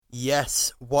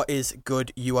Yes, what is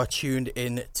good? You are tuned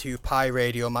in to Pi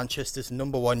Radio, Manchester's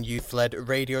number one youth-led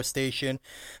radio station.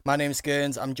 My name's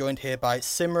Gerns. I'm joined here by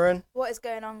Simran, What is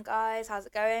going on, guys? How's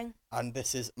it going? and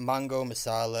this is Mango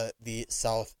Masala, the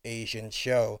South Asian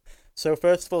show. So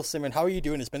first of all, Simran, how are you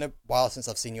doing? It's been a while since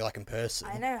I've seen you in person.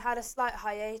 I know, had a slight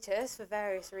hiatus for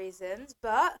various reasons,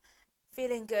 but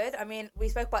feeling good. I mean, we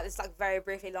spoke about this very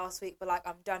briefly last week, but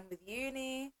I'm done with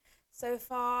uni so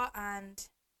far, and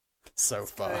So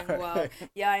it's far. going well.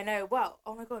 Yeah, I know. Well,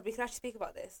 oh my god, we can actually speak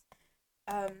about this.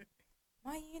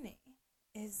 My uni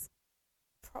is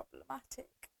problematic.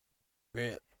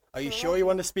 Really? Are you sure you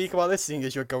want to speak about this, seeing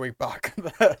as you're going back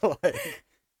there? Well,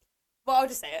 I'll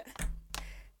just say it.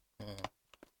 Mm.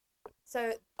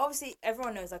 So obviously,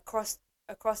 everyone knows across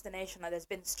the nation, there's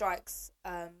been strikes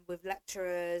with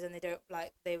lecturers, and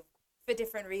they've for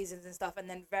different reasons and stuff. And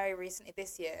then very recently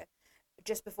this year,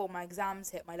 just before my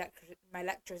exams hit, my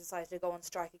lecturers decided to go on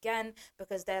strike again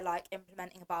because they're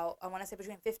implementing about, I want to say,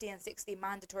 between 50 and 60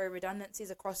 mandatory redundancies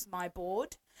across my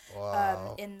board.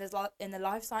 Wow. In the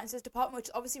life sciences department, which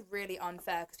is obviously really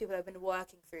unfair because people have been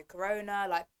working through corona,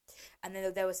 and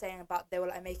then they were saying about they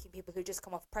were making people who just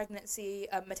come off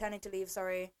maternity leave,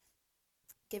 sorry,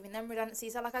 giving them redundancy.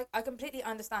 So I completely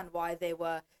understand why they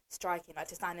were striking,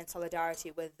 to stand in solidarity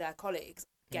with their colleagues.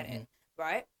 Get it,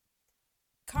 right?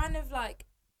 Kind of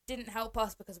didn't help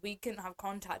us because we couldn't have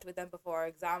contact with them before our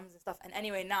exams and stuff. And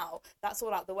anyway, now that's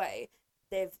all out the way.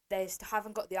 They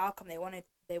haven't got the outcome they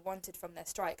wanted from their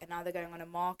strike, and now they're going on a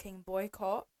marking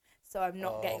boycott. So I'm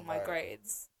not getting my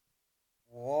grades.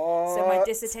 What? So my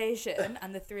dissertation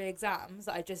and the 3 exams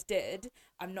that I just did,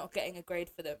 I'm not getting a grade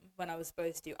for them when I was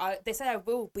supposed to. They say I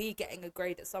will be getting a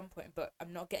grade at some point, but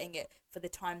I'm not getting it for the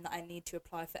time that I need to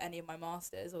apply for any of my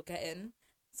masters or get in.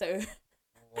 So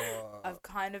I've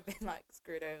kind of been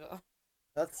screwed over.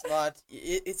 That's mad.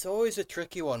 It's always a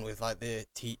tricky one with the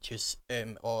teachers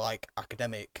or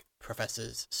academic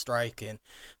professors striking,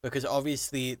 because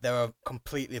obviously there are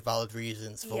completely valid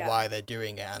reasons for why they're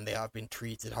doing it, and they have been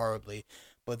treated horribly.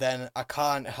 But then I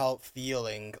can't help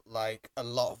feeling a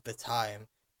lot of the time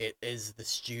it is the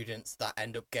students that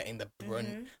end up getting the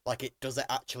brunt. It doesn't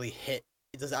actually hit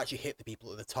the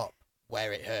people at the top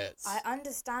where it hurts. I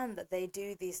understand that they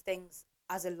do these things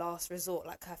as a last resort.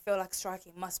 I feel like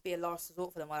striking must be a last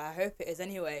resort for them. Well, I hope it is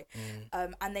anyway.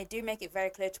 And they do make it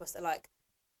very clear to us that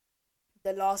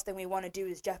the last thing we want to do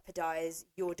is jeopardize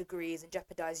your degrees and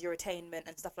jeopardize your attainment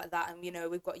and stuff like that. And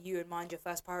we've got you in mind, your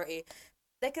first priority.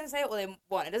 They can say what they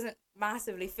want. It doesn't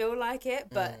massively feel like it,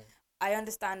 but I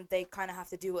understand they kind of have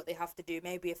to do what they have to do.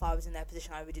 Maybe if I was in their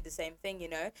position, I would do the same thing,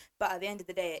 But at the end of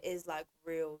the day, it is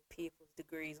real people's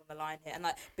degrees on the line here. And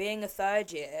being a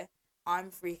third year,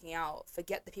 I'm freaking out.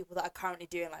 Forget the people that are currently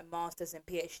doing masters and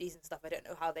PhDs and stuff. I don't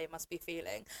know how they must be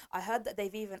feeling. I heard that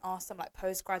they've even asked some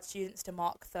post-grad students to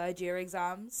mark third year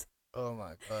exams. Oh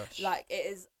my gosh. It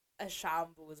is a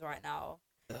shambles right now.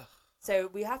 Ugh. So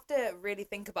we have to really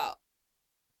think about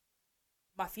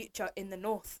my future in the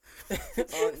north.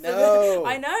 Oh no.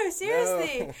 I know,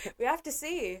 seriously. No. We have to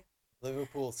see.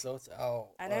 Liverpool sort out.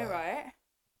 I know, right?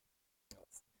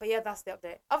 But yeah, that's the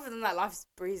update. Other than that, life's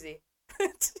breezy.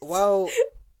 Well,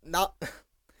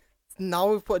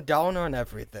 now we've put a downer on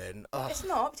everything. Ugh. It's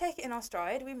not. We take it in our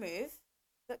stride. We move.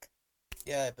 Look.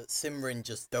 Yeah, but Simran,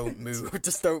 just don't move.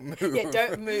 Just don't move. Yeah,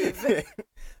 don't move.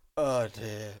 Oh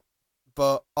dear.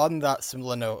 But on that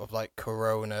similar note of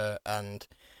corona and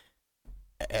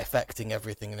affecting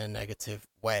everything in a negative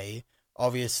way,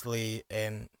 obviously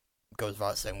goes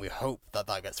without saying we hope that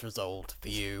gets resolved for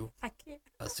you. Thank you.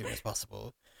 As soon as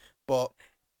possible. But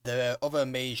the other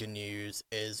major news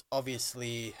is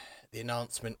obviously the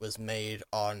announcement was made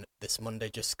on this Monday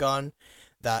just gone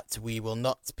that we will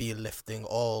not be lifting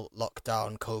all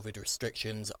lockdown COVID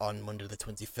restrictions on Monday the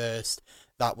 21st.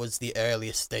 That was the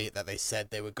earliest date that they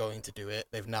said they were going to do it.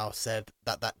 They've now said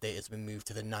that date has been moved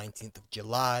to the 19th of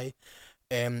July.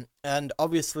 And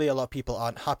obviously a lot of people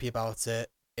aren't happy about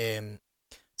it.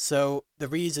 So the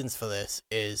reasons for this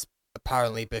is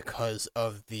apparently because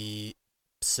of the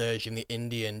surge in the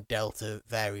Indian Delta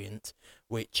variant,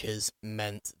 which has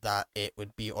meant that it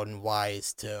would be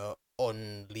unwise to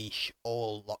unleash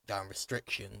all lockdown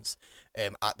restrictions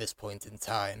at this point in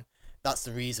time. That's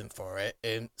the reason for it.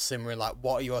 Simran,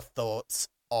 what are your thoughts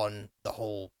on the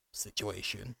whole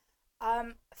situation?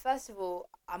 First of all,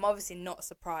 I'm obviously not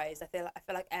surprised. I feel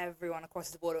like everyone across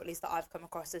the board, or at least that I've come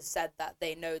across, has said that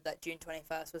they know that June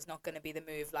 21st was not going to be the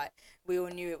move. We all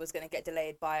knew it was going to get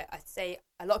delayed by, I'd say,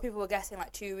 a lot of people were guessing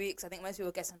 2 weeks. I think most people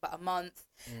were guessing about a month.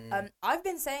 I've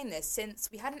been saying this since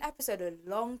we had an episode a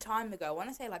long time ago. I want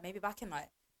to say maybe back in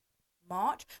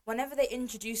March, whenever they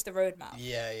introduced the roadmap.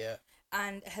 Yeah.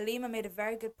 And Halima made a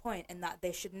very good point in that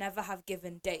they should never have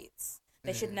given dates.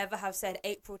 They should never have said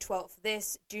April 12th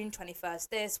this, June 21st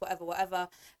this, whatever.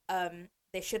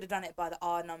 They should have done it by the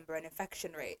R number and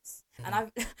infection rates. And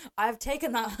I've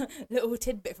taken that little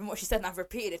tidbit from what she said and I've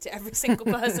repeated it to every single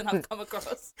person I've come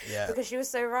across. Yeah. Because she was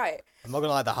so right. I'm not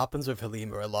gonna lie, that happens with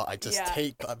Halima a lot. I just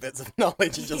take that bits of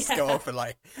knowledge and just go off and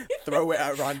like throw it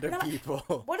at random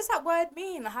people. What does that word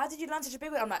mean? How did you learn such a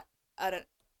big word? I'm like, I don't.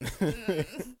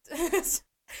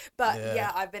 But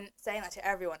yeah, I've been saying that to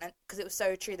everyone, and because it was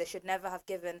so true. They should never have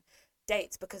given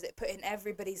dates because it put in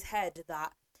everybody's head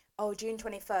that, oh, June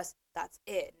 21st, that's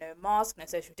it. No mask, no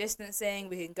social distancing.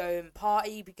 We can go and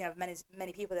party. We can have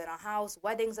many people in our house.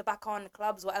 Weddings are back on,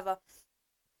 clubs, whatever.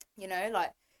 You know,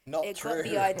 like Not it true. got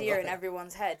the idea in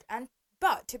everyone's head.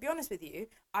 But to be honest with you,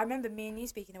 I remember me and you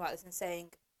speaking about this and saying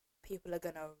people are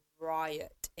gonna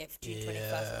riot if June 21st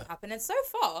doesn't happen. And so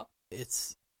far,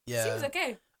 it's seems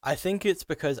okay. I think it's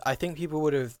because I think people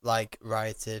would have like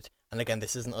rioted, and again,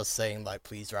 this isn't us saying like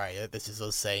please riot. This is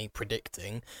us saying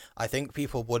predicting. I think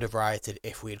people would have rioted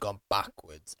if we had gone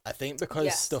backwards. I think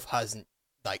because stuff hasn't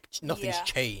like nothing's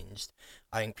changed.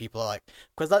 I think people are like,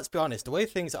 because let's be honest, the way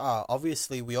things are,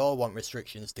 obviously we all want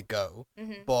restrictions to go,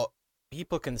 but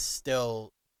people can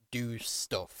still do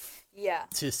stuff. Yeah.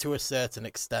 To a certain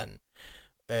extent,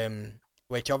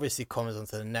 which obviously comes on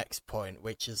to the next point,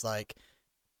 which is like,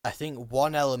 I think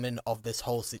one element of this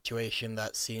whole situation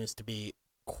that seems to be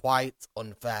quite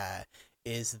unfair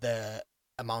is the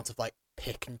amount of like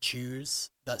pick and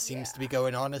choose that seems to be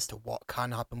going on as to what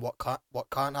can happen, what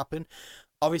can't happen.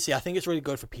 Obviously, I think it's really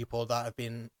good for people that have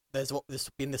been there's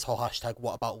been this whole hashtag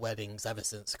what about weddings ever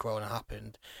since Corona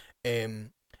happened. And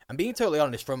being totally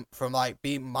honest, from like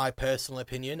being my personal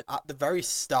opinion, at the very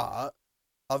start,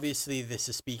 obviously this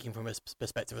is speaking from a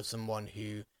perspective of someone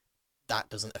who that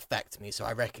doesn't affect me, so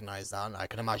I recognise that, and I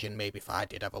can imagine maybe if I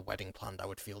did have a wedding planned, I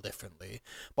would feel differently.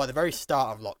 But at the very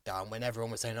start of lockdown, when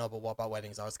everyone was saying, "Oh, but what about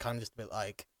weddings?" I was kind of just a bit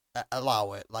like,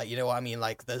 "Allow it," like, you know what I mean?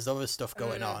 Like, there's other stuff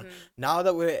going on. Now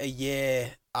that we're a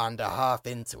year and a half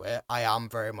into it, I am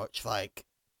very much like,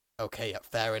 okay,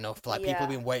 fair enough. Like, people have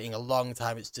been waiting a long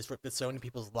time. It's disrupted so many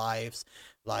people's lives,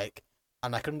 like,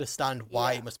 and I can understand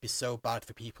why it must be so bad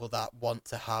for people that want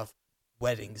to have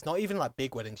weddings, not even like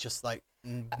big weddings, just like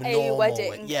normal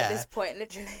wedding at this point,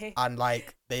 literally. And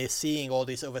like they're seeing all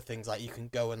these other things, like you can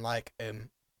go and like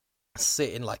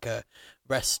sit in like a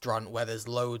restaurant where there's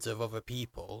loads of other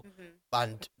people,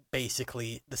 and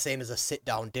basically the same as a sit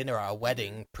down dinner at a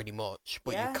wedding pretty much,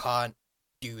 but you can't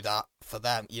do that for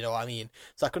them, you know what I mean?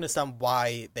 So I can understand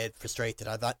why they're frustrated.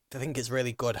 I think it's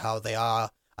really good how they are,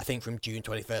 I think from June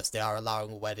 21st they are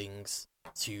allowing weddings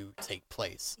to take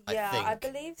place. I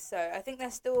believe so. I think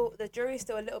the jury's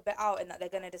still a little bit out in that they're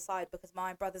going to decide, because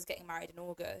my brother's getting married in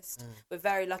August. We're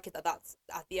very lucky that that's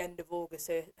at the end of August,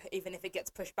 so even if it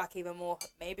gets pushed back even more,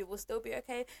 maybe we'll still be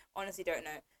okay. Honestly, don't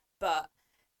know. But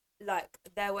like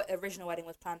their original wedding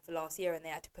was planned for last year and they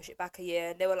had to push it back a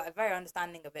year, and they were like very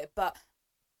understanding of it. But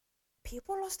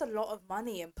people lost a lot of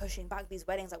money in pushing back these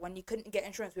weddings. Like when you couldn't get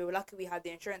insurance, we were lucky we had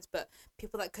the insurance, but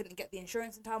people that couldn't get the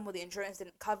insurance in time, or the insurance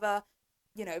didn't cover,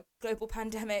 you know, global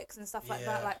pandemics and stuff like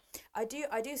that. Like I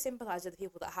do sympathize with the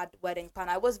people that had weddings planned.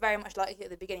 I was very much like at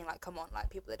the beginning, like, come on, like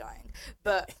people are dying,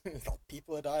 but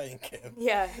people are dying, Kim.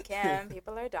 Yeah, Kim,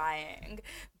 people are dying.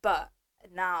 But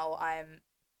now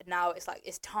it's like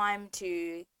it's time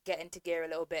to get into gear a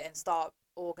little bit and start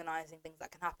organizing things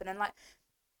that can happen. And like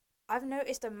I've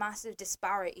noticed a massive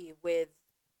disparity with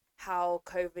how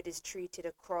COVID is treated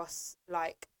across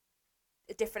like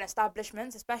different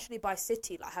establishments, especially by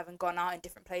city, like having gone out in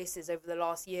different places over the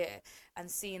last year and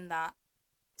seen that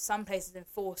some places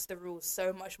enforce the rules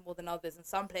so much more than others, and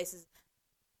some places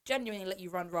genuinely let you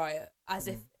run riot as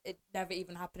if it never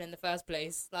even happened in the first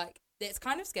place. Like it's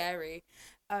kind of scary.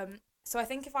 So I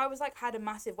think if I was like had a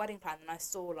massive wedding plan and I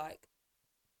saw like,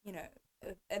 you know,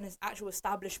 an actual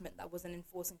establishment that wasn't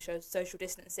enforcing social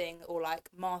distancing or like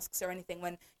masks or anything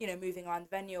when, you know, moving around the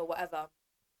venue or whatever,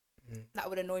 that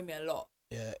would annoy me a lot.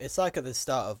 Yeah, it's like at the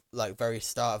start of very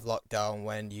start of lockdown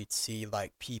when you'd see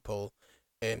like people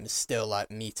still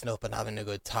like meeting up and having a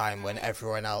good time when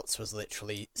everyone else was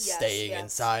literally staying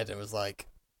inside, and was like,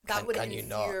 can you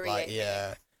not, like,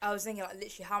 I was thinking like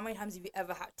literally how many times have you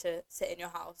ever had to sit in your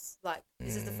house? Like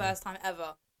this is the first time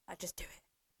ever. I just do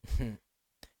it.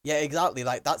 Yeah, exactly.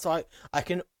 Like that's why I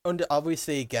can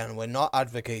obviously again we're not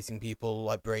advocating people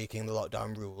like breaking the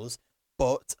lockdown rules,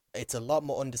 but it's a lot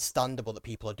more understandable that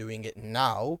people are doing it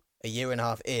now, a year and a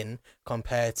half in,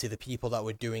 compared to the people that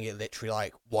were doing it literally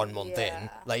like 1 month in.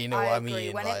 Like, you know what I agree.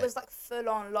 mean? When Like, it was like full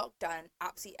on lockdown,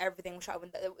 absolutely everything was shut.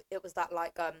 When it was that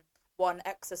like one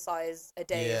exercise a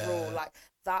day rule, yeah, like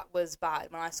that was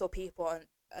bad. When I saw people on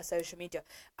social media,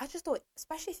 I just thought,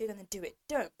 especially if you're gonna do it,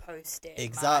 don't post it, man. I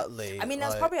exactly. mean,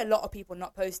 there's Like, probably a lot of people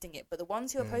not posting it, but the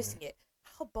ones who are mm, posting it,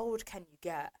 how bold can you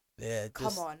get? yeah, Come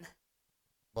just on.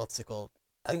 what's it called?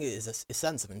 I think it is a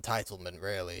sense of entitlement,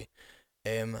 really.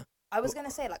 I was But,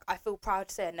 gonna say, like, I feel proud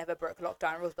to say I never broke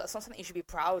lockdown rules, but that's not something you should be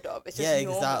proud of. It's just yeah,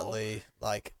 normal. exactly.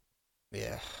 Like,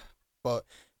 yeah. But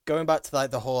going back to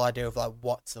like the whole idea of like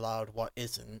what's allowed, what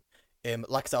isn't.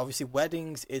 Like I said, obviously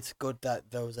weddings. It's good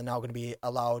that those are now going to be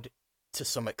allowed to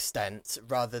some extent,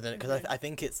 rather than because Hmm. I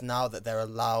think it's now that they're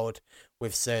allowed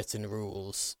with certain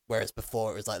rules, whereas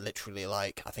before it was like literally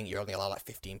like I think you're only allowed like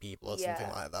 15 people or something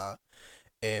Yeah. like that.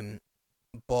 Um,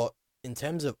 but in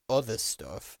terms of other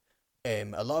stuff, a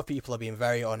lot of people have been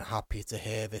very unhappy to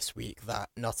hear this week that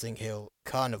Notting Hill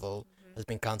Carnival Hmm. has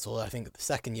been cancelled. I think the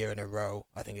second year in a row,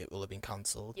 I think it will have been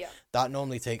cancelled. Yeah. That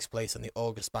normally takes place on the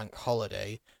August bank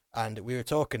holiday. And we were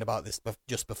talking about this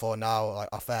just before now, like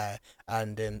off air.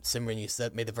 And Simran, you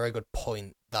said made a very good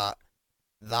point that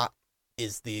that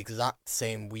is the exact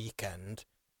same weekend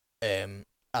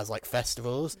as like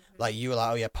festivals. Hmm. Like you were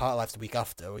like, oh yeah, Part Life's the week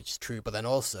after, which is true, but then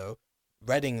also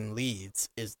Reading and Leeds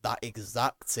is that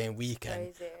exact same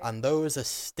weekend, Crazy. and those are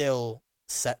still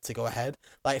set to go ahead.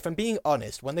 Like if I'm being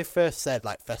honest, when they first said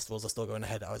like festivals are still going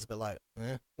ahead, I was a bit like,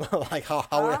 like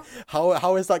Huh?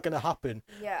 how is that gonna happen?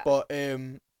 Yeah. But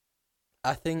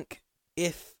I think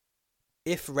if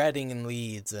Reading and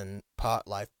Leeds and Park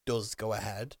Life does go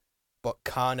ahead, but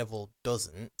Carnival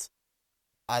doesn't,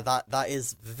 that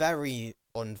is very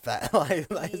unfair.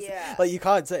 Yeah. Like you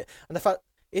can't say, and the fact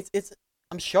it's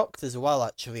I'm shocked as well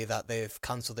actually that they've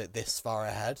cancelled it this far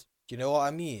ahead. Do you know what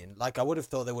I mean? Like I would have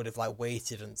thought they would have like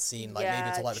waited and seen like maybe Yeah,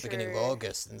 until like the beginning of true.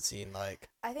 August and seen like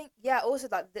I think, yeah, also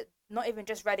like not even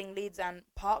just Reading, Leeds, and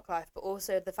Parklife, but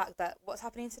also the fact that what's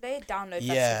happening today, Download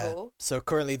yeah. Festival. So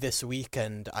currently this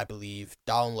weekend, I believe,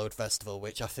 Download Festival,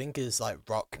 which I think is like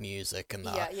rock music and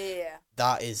Yeah, that, yeah, yeah.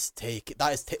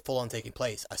 full on taking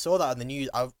place. I saw that on the news.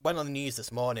 I went on the news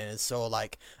this morning and saw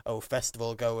like, oh,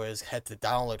 festival goers head to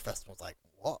Download Festival. I was like,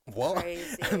 what?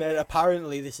 Crazy. And then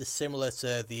apparently this is similar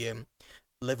to the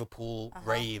Liverpool Uh-huh.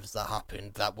 raves that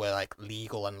happened that were like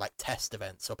legal and like test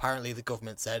events. So apparently the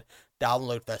government said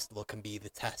Download Festival can be the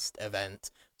test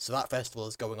event. So that festival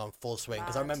is going on full swing.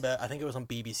 Because I Mad. remember, I think it was on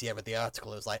BBC. I read the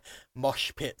article. It was like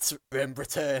mosh pits in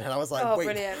return, and I was like, Oh, wait,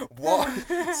 brilliant.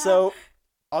 what? So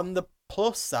on the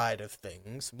plus side of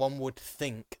things, one would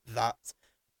think that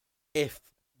if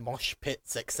mosh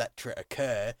pits etc.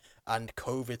 occur and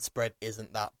COVID spread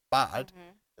isn't that bad,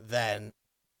 Hmm. then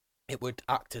it would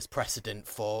act as precedent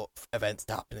for events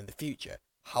to happen in the future.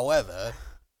 However,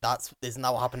 that's isn't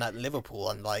that what happened at Liverpool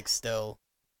and like still.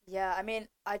 Yeah, I mean,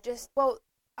 well,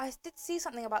 I did see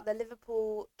something about the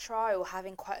Liverpool trial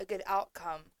having quite a good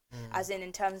outcome, Mm, as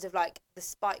in terms of like the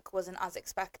spike wasn't as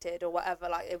expected or whatever,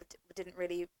 like didn't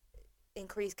really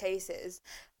increase cases.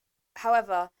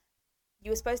 However,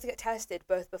 you were supposed to get tested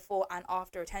both before and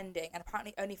after attending, and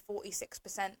apparently only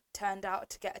 46% turned out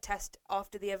to get a test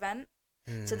after the event.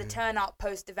 So the mm. turnout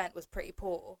post event was pretty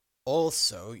poor.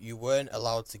 Also, you weren't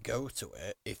allowed to go to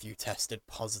it if you tested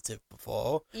positive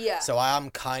before. Yeah. So I am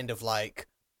kind of like,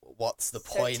 what's the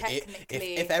So point?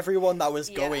 technically, If everyone that was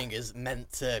yeah. going is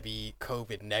meant to be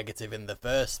COVID negative in the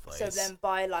first So place, then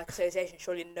by like association,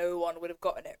 surely no one would have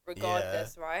gotten it yeah,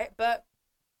 regardless, right? But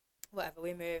whatever,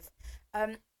 we move.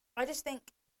 I just think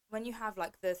when you have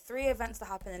like the three events that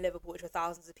happen in Liverpool, which are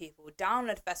thousands of people,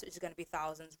 Download Fest, which is going to be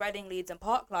thousands, Reading, Leeds, and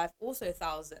Parklife, also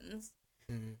thousands.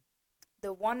 mm,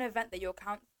 The one event that you're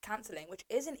cancelling, which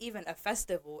isn't even a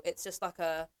festival, it's just like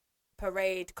a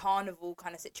parade, carnival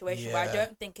kind of situation where I yeah,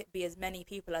 don't think it'd be as many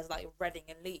people as like Reading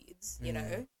and Leeds, you mm,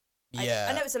 know? I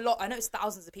yeah, know it's a lot, I know it's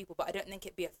thousands of people, but I don't think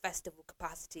it'd be a festival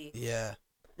capacity yeah,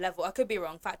 level. I could be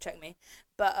wrong, fact check me.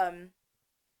 But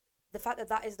the fact that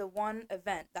that is the one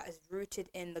event that is rooted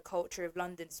in the culture of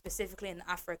London, specifically in the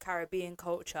Afro-Caribbean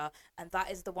culture, and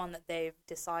that is the one that they've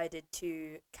decided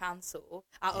to cancel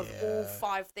out of all yeah.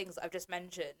 five things that I've just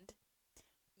mentioned,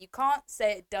 you can't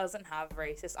say it doesn't have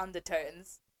racist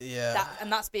undertones. Yeah.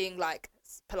 That's being like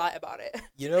polite about it.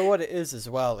 You know what it is as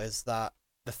well is that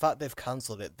the fact they've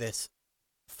cancelled it this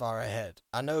far ahead.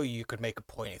 I know you could make a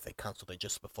point if they cancelled it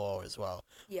just before as well,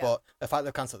 Yeah. but the fact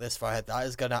they've cancelled this far ahead, that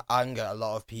is going to anger a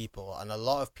lot of people, and a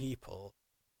lot of people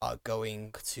are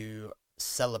going to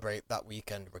celebrate that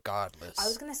weekend regardless. I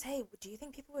was gonna say, do you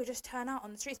think people would just turn out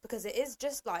on the streets? Because it is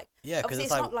just like, Yeah, because obviously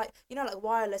it's it's like not like, you know, like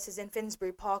Wireless is in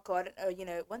Finsbury Park, or I don't know, you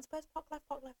know, when's Spurs Park Life?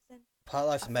 Park Life is in. Park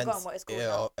Life's I've meant, forgotten what it's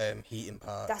called now. Heaton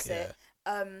Park. That's yeah.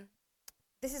 it.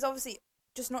 This is obviously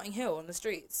just Notting Hill on the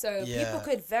streets, so Yeah. people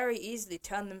could very easily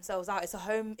turn themselves out. It's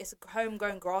a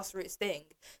homegrown grassroots thing.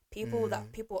 People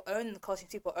own the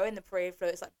costumes, people own the parade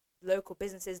floats, like local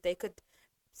businesses. They could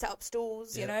set up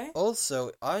stalls, you know.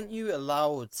 Also, aren't you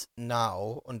allowed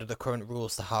now under the current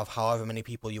rules to have however many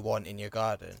people you want in your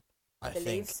garden? I believe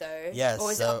think so. Yes.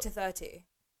 Or is it up to 30?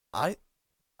 I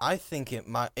think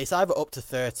it's either up to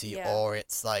 30 or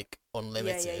it's like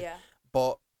unlimited. Yeah.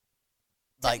 But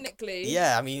like, technically,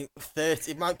 yeah, I mean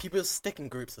 30. People stick in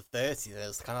groups of 30.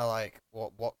 There's kind of like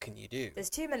what can you do?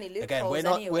 There's too many loopholes. Again,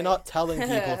 we're not telling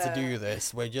people to do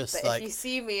this. We're just but like, if you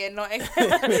see me in Nottingham,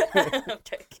 I'm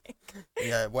joking.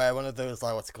 Yeah, wear one of those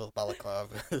like what's it called,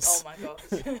 balaclavas. Oh my gosh.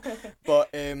 But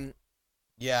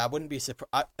yeah, I wouldn't be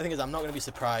surprised. The thing is, I'm not going to be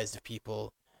surprised if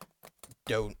people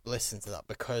don't listen to that,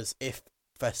 because if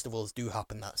festivals do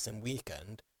happen that same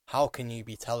weekend, how can you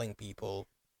be telling people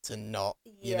to not?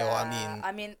 You know what I mean?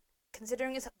 I mean,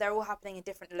 considering they're all happening in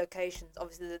different locations,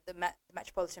 obviously the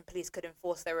Metropolitan Police could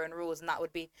enforce their own rules, and that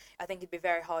would be, I think it'd be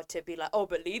very hard to be like, oh,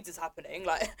 but Leeds is happening.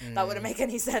 Like, that wouldn't make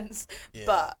any sense. Yeah.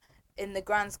 But in the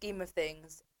grand scheme of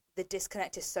things, the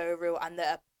disconnect is so real, and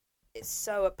it's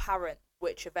so apparent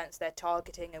which events they're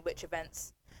targeting and which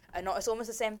events are not. It's almost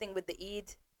the same thing with the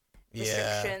Eid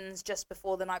restrictions just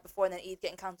before the night before, and then Eid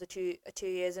getting cancelled 2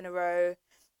 years in a row.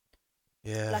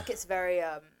 Yeah. Like, it's very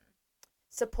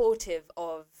supportive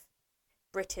of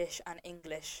British and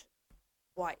English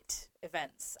white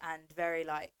events, and very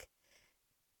like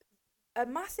a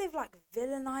massive like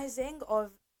villainizing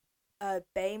of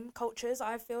BAME cultures,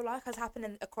 I feel like, has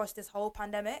happened across this whole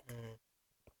pandemic.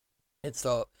 It's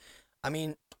so, I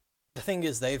mean, the thing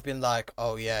is, they've been like,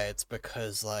 oh yeah, it's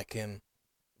because like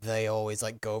they always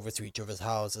like go over to each other's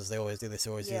houses, they always do this,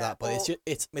 always do that, but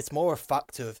it's more a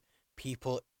fact of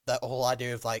people, that whole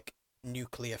idea of like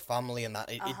nuclear family and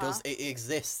that it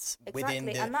exists within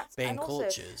the BAME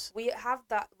cultures. We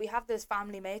have those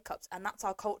family makeups, and that's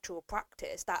our cultural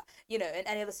practice, that, you know, in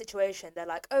any other situation they're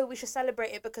like, oh, we should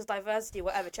celebrate it because diversity,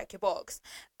 whatever, check your box.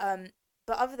 But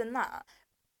other than that,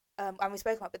 and we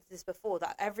spoke about this before,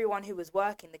 that everyone who was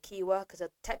working, the key workers,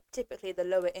 are typically the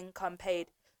lower income paid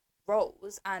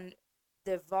roles, and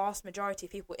the vast majority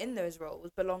of people in those roles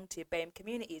belong to BAME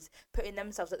communities, putting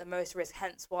themselves at the most risk,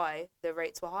 hence why the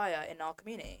rates were higher in our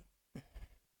community.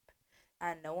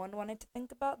 And no one wanted to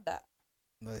think about that.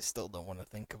 They still don't want to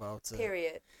think about it.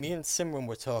 Period. Me and Simran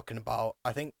were talking about,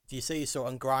 I think, do you say you saw it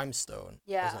on Grimestone?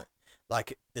 Yeah.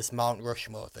 Like this Mount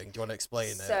Rushmore thing. Do you want to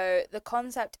explain it? So the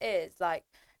concept is like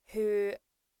who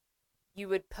you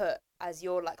would put as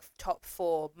your like top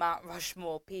 4 Mount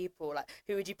Rushmore people. Like,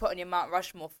 who would you put on your Mount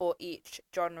Rushmore for each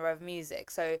genre of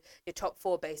music? So your top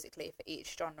 4 basically for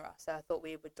each genre. So I thought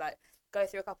we would like go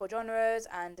through a couple of genres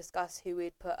and discuss who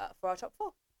we'd put up for our top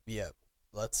 4. Yeah,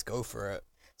 let's go for it.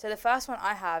 So the first one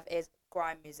I have is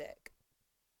grime music.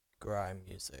 Grime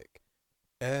music.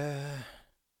 Right.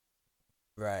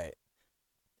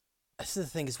 This is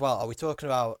the thing as well. Are we talking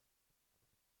about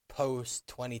post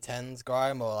 2010s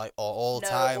grime, or like, or all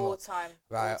time? No, all time.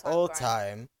 Right, all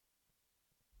time.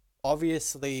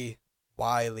 Obviously,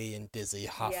 Wiley and Dizzy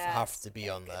have to be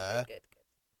on there.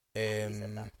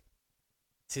 Good.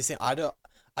 See, I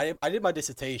did my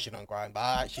dissertation on grime, but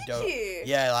I actually don't. You?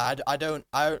 Yeah, like, I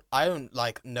don't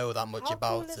like know that much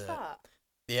about cool is it. That?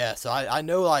 Yeah, so I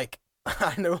know like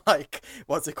I know like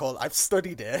what's it called? I've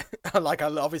studied it and like I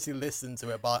obviously listened to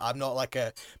it, but I'm not like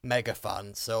a mega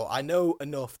fan. So I know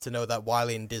enough to know that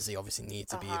Wiley and Dizzy obviously need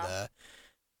to be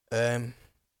there.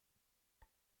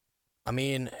 I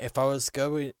mean, if I was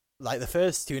going, like, the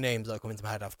first 2 names that come into my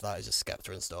head after that is just Skepta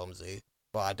and Stormzy,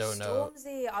 but I don't know.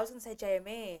 Stormzy, I was gonna say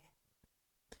JME.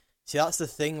 See, that's the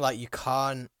thing. Like, you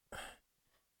can't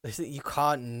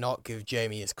not give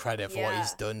Jamie his credit for what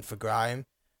he's done for grime,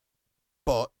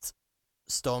 but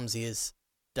Stormzy is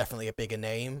definitely a bigger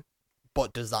name.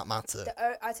 But does that matter?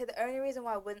 I'd say the only reason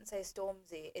why I wouldn't say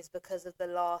Stormzy is because of the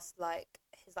last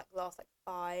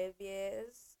 5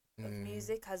 years of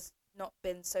music has not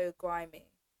been so grimy.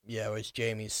 Yeah, whereas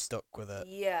Jamie's stuck with it.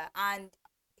 Yeah, and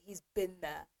he's been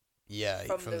there. Yeah,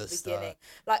 from the beginning. Start.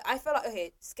 Like, I feel like,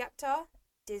 okay, Skepta,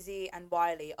 Dizzy, and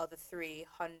Wiley are the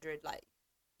 300. Like,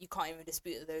 you can't even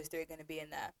dispute that those 3 are going to be in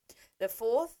there. The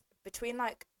 4th, between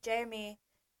like Jamie,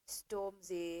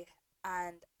 Stormzy,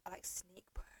 and I like Sneak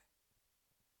Bro.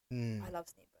 I love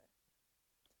Sneak Bro.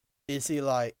 Is he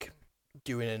like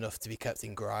doing enough to be kept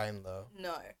in grime though?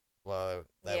 No. Well,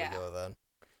 there we go then.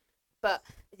 But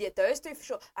yeah, those two for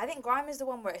sure. I think grime is the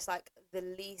one where it's like the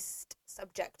least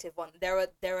subjective one. There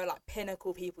are like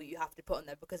pinnacle people you have to put on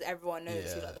there because everyone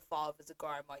knows who like the fathers of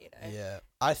grime are, you know. Yeah,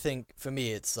 I think for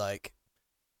me it's like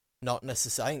not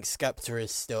necessarily. I think Skepta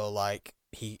is still like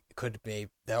he could be.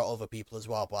 There are other people as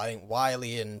well, but I think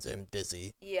Wiley and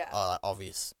Dizzy, are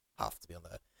obvious, have to be on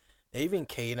there. Even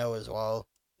Kano as well.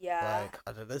 Yeah, like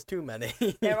I don't. There's too many.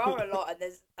 There are a lot, and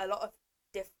there's a lot of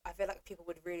I feel like people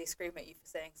would really scream at you for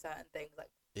saying certain things, like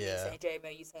you saying J-Mo,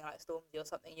 you saying like Stormzy or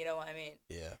something. You know what I mean?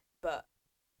 Yeah. But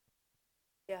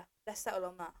yeah, let's settle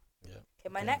on that. Yeah. Okay,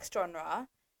 my next genre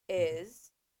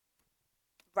is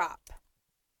rap.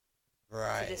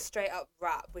 Right. So just straight up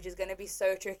rap, which is going to be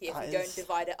so tricky if you don't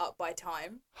divide it up by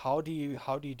time. How do you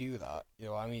do that? You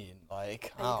know what I mean?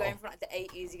 Like, are you going from like the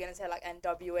 80s? You're going to say like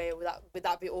NWA? Would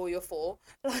that be all you're for?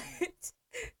 Like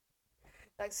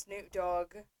Snoop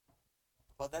Dogg.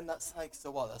 But then that's like, so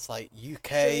what? That's like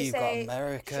UK, you've got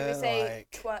America. Should we say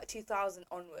 2000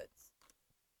 onwards?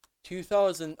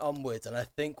 2000 onwards, and I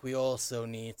think we also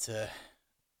need to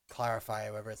clarify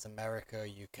whether it's America or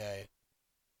UK.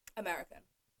 American.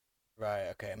 Right,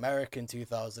 okay. American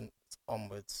 2000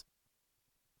 onwards.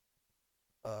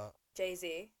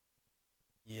 Jay-Z.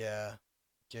 Yeah.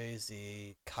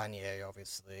 Jay-Z, Kanye,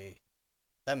 obviously.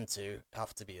 Them two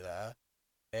have to be there.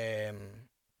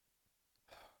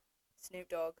 Snoop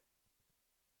Dogg,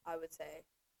 I would say.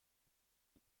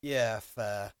 Yeah,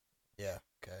 fair. Yeah,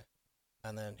 okay.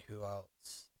 And then who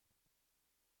else?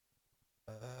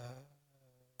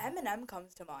 Eminem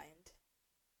comes to mind.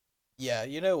 Yeah,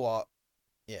 you know what?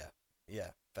 Yeah,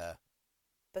 fair.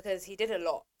 Because he did a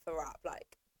lot for rap,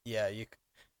 like. Yeah, you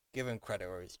give him credit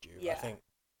where it's due. Yeah. I think,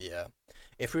 yeah.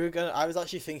 If we were gonna, I was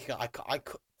actually thinking, I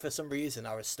for some reason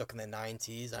I was stuck in the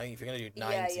 90s. I think if you're gonna do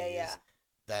 90s,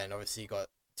 then obviously you got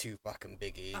Tupac and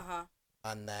Biggie,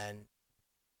 and then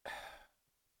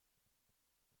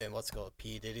what's it called,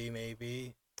 P Diddy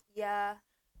maybe. Yeah.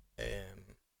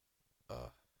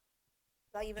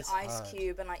 Like even Ice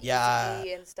Cube and like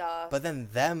Eazy and stuff. But then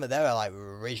they were like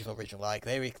original. Like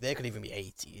they could even be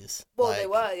 80s. Well, like, they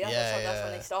were. Yeah, that's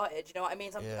when they started. You know what I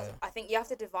mean? I think you have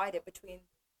to divide it between.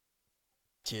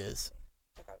 Cheers.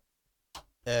 Okay.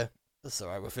 Yeah, that's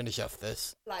alright. We'll finish off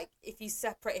this. Like if you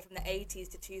separate it from the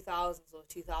 80s to 2000s or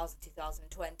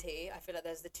 2020, I feel like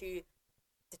there's the two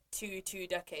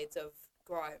decades of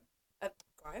grime of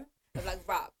like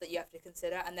rap that you have to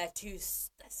consider, and they're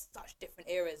such different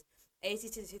eras.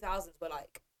 80s to 2000s were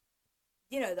like,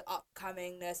 you know, the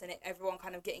upcomingness and everyone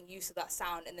kind of getting used to that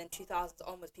sound, and then 2000s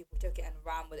onwards people took it and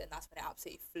ran with it, and that's when it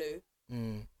absolutely flew.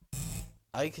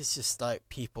 I think it's just like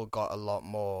people got a lot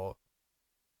more,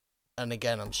 and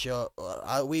again I'm sure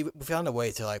we found a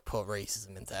way to like put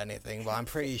racism into anything, but I'm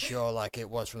pretty sure like it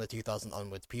was from the 2000s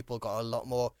onwards people got a lot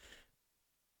more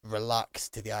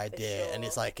relaxed to the idea, and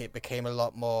it's like it became a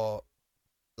lot more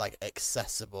like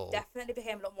accessible. Definitely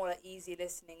became a lot more like easy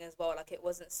listening as well. Like it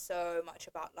wasn't so much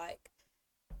about like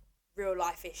real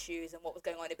life issues and what was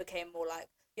going on. It became more like,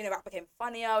 you know, rap became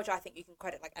funnier, which I think you can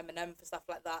credit like Eminem for stuff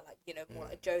like that, like, you know, more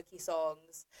like jokey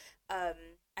songs, and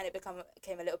it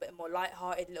became a little bit more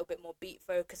lighthearted, a little bit more beat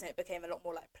focused, and it became a lot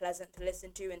more like pleasant to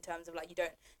listen to in terms of like you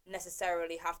don't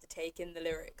necessarily have to take in the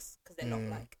lyrics because they're not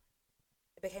like,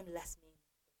 it became less mean.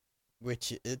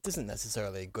 Which it isn't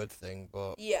necessarily a good thing,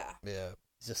 but yeah,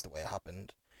 it's just the way it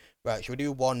happened. Right, should we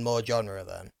do one more genre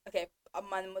then? Okay,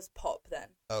 mine was pop then.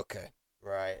 Okay,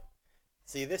 right.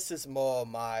 See, this is more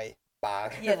my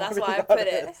bag. Yeah, that's why I put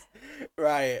it.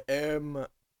 Right,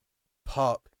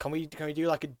 pop. Can we do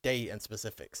like a date and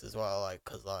specifics as well? Like,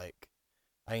 cause like,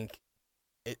 I think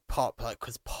it pop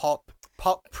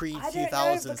pop pre 2000s. I don't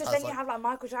know, because then you have like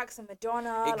Michael Jackson,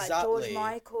 Madonna, like George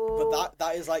Michael. But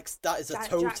that is a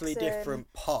totally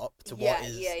different pop to what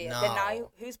is now. Then now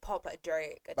who's pop, like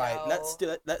Drake, Adele, right?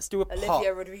 Let's do a Olivia pop.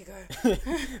 Rodrigo.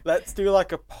 Let's do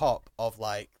like a pop of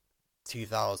like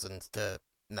 2000s to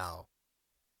now.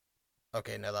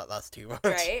 Okay, no, that's too much.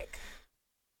 Drake.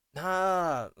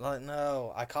 Nah, like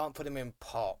no, I can't put him in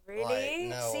pop. Really? Like,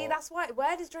 no. See, that's why.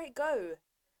 Where does Drake go?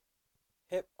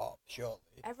 Hip hop, surely.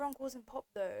 Everyone calls him pop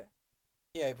though.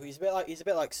 Yeah, but he's a bit like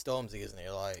Stormzy, isn't he?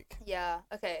 Like. Yeah.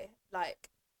 Okay. Like.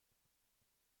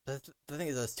 The thing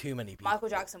is, there's too many people. Michael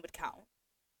Jackson would count.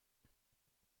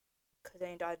 Because he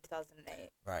only died in 2008.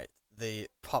 Right. The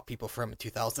pop people from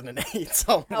 2008.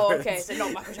 Oh, okay. So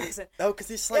not Michael Jackson. No, because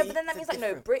it's like. Yeah, but then that means like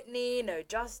no Britney, no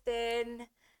Justin,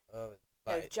 right.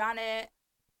 no Janet,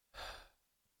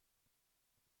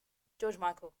 George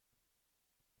Michael.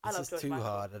 I love George Michael. This is too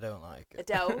hard. I don't like it.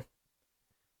 Adele.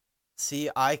 See,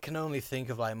 I can only think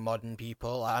of like modern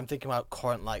people. I'm thinking about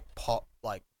current like pop,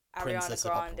 like Princess Ariana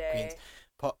of Pop Queens.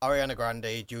 Grande. Ariana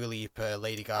Grande, Dua Lipa,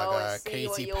 Lady Oh, I Gaga, see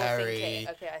what Katy you're Perry, thinking.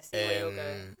 Okay, I see where you're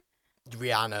going.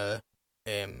 Rihanna.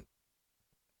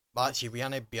 Well, actually,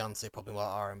 Rihanna, Beyonce, probably more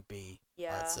R&B.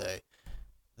 Yeah. I'd say.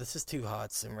 This is too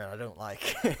hard, Simran. I don't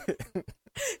like it.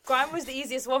 Grime was the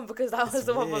easiest one because that was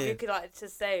the one where you could like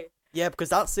just say. Yeah, because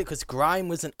that's it. Because grime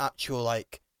was an actual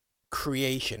like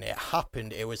creation. It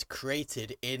happened. It was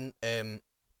created in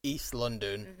East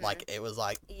London. Mhm. Like it was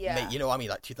like Yeah. you know what I mean?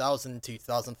 Like 2000,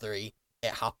 2003.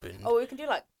 It happened. Oh, we can do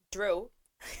like drill.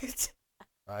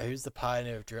 Right, who's the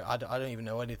pioneer of drill? I don't even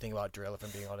know anything about drill, if I'm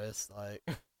being honest. Like,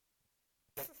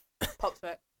 Pop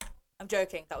Smoke. I'm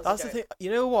joking. That was that's a joke. the thing.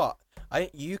 You know what? I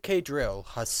think UK drill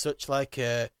has such like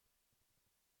a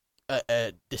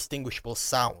distinguishable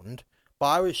sound, but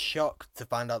I was shocked to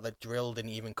find out that drill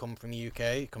didn't even come from the UK.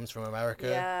 It comes from America.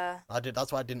 Yeah.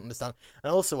 That's what I didn't understand.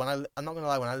 And also, I'm not gonna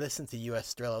lie, when I listened to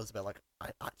US drill, I was a bit like, I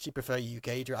actually prefer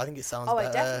UK drill. I think it sounds better.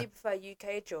 I definitely prefer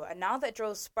UK drill. And now that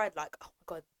drill's spread, like, oh my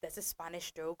god, there's a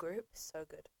Spanish drill group, so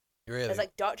good. Really? There's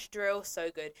like Dutch drill,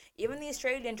 so good. Even the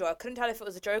Australian drill, I couldn't tell if it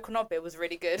was a joke or not, but it was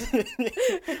really good.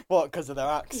 What? Because of their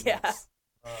accents? Yeah.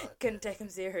 Oh, Couldn't take them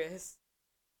serious.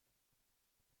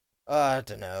 I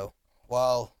don't know.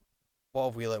 Well, what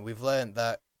have we learned? We've learned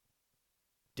that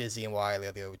Dizzy and Wiley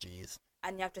are the OGs.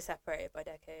 And you have to separate it by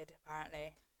decade,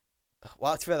 apparently.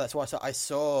 Well, to be fair, that's what I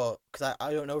saw. Because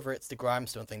I don't know if it's the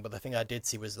Grimestone thing, but the thing I did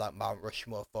see was like Mount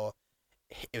Rushmore for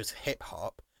it was hip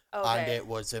hop, and it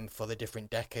was for the different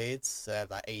decades,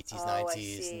 like 80s,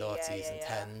 90s, noughties, and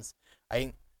tens. I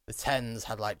think the tens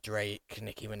had like Drake,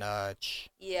 Nicki Minaj,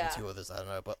 and two others I don't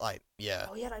know, but like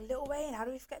Oh yeah, like Lil Wayne. How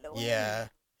do we forget Lil Wayne? Yeah.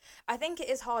 I think it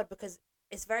is hard because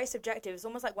it's very subjective. It's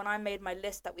almost like when I made my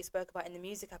list that we spoke about in the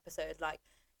music episode, like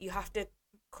you have to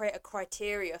create a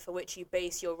criteria for which you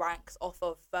base your ranks off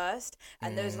of first,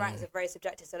 and those ranks are very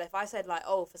subjective. So if I said like,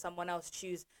 oh, for someone else,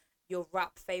 choose your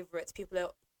rap favorites,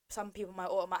 some people might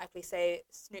automatically say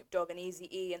Snoop Dogg and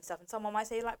Eazy-E and stuff, and someone might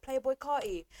say like Playboy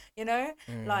Carti, you know,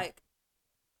 like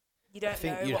you don't. I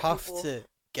think you'd have to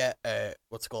get a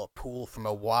what's called a pool from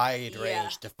a wide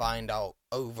range to find out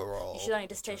overall. You should only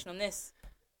dissertation on this.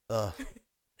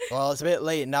 Well, it's a bit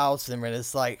late now, Simran.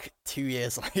 It's like 2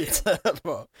 years later.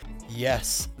 But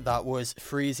yes, that was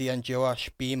Freezy and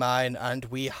Joash, Be Mine, and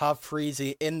we have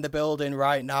Freezy in the building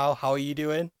right now. How are you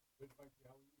doing? Good, thank you.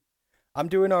 How are you? I'm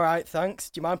doing all right, thanks.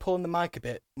 Do you mind pulling the mic a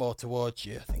bit more towards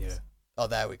you? I think Yeah. Oh,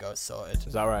 there we go. It's sorted.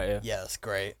 Is that right? Yeah. Yeah, that's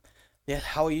great. Yeah,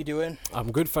 how are you doing?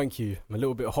 I'm good, thank you. I'm a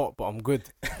little bit hot, but I'm good.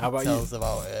 How about Tell you? us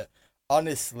about it.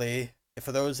 Honestly,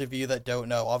 for those of you that don't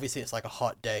know, obviously it's like a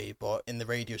hot day, but in the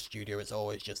radio studio it's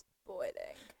always just boiling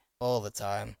all the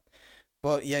time.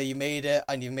 But yeah, you made it,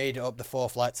 and you made it up the 4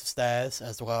 flights of stairs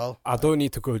as well. I don't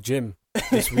need to go gym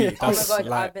this week. Oh my That's god,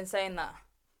 like, I've been saying that.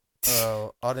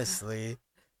 Oh, honestly,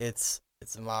 it's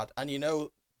mad. And you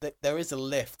know, there is a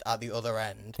lift at the other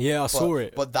end. yeah, I saw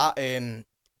it. But that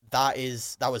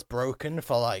was broken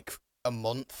for like a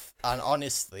month, and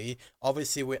honestly,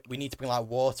 obviously we need to bring like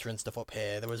water and stuff up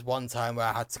here. There was one time where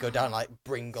I had to go down like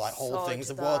bring like whole things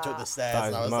of water up the stairs, That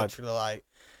and is I was mad. literally like,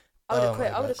 I would have oh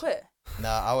quit. my I would have gosh. quit. No,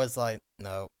 I was like,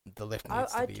 no, the lift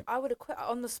needs to be. I would have quit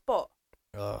on the spot.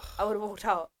 Ugh, I would have walked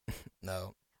out.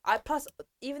 no. Plus,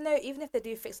 even if they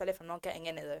do fix the lift, I'm not getting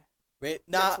in it though. Wait,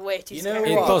 It's way too you know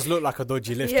scary. It what? does look like a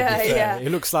dodgy lift. Yeah, to be fair. yeah.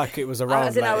 It looks like it was around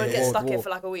As in, I would like get World stuck War. here for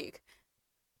like a week.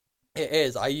 It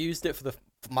is. I used it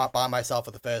by myself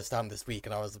for the first time this week,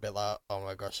 and I was a bit like, oh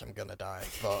my gosh, I'm gonna die.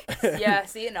 But Yeah,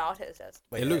 see it now. I'll take the stairs.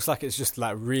 But It yeah, looks like it's just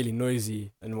like really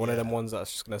noisy and one of them Yeah. ones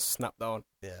that's just gonna snap down.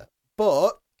 yeah.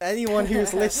 But anyone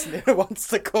who's listening who wants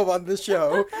to come on the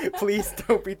show, please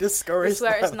don't be I discouraged.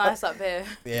 swear by it's nice up here.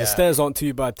 Yeah. The stairs aren't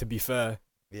too bad, to be fair.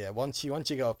 Yeah, once you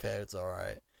go up here, it's all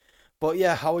right. But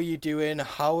yeah, how are you doing?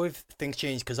 How have things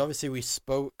changed? Because obviously we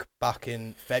spoke back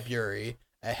in February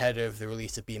ahead of the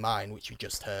release of Be Mine, which you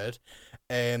just heard.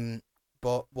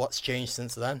 But what's changed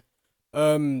since then?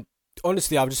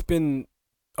 Honestly, I've just been.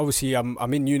 Obviously,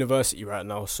 I'm in university right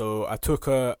now, so I took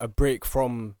a break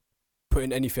from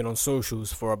putting anything on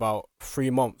socials for about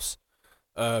 3 months,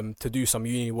 to do some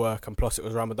uni work, and plus it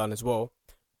was Ramadan as well.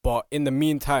 But in the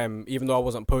meantime, even though I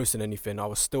wasn't posting anything, I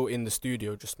was still in the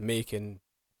studio just making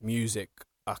music,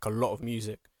 like a lot of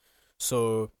music.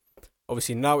 So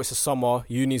obviously now it's the summer,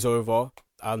 uni's over,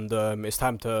 and it's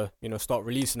time to start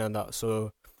releasing and that.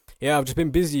 So yeah, I've just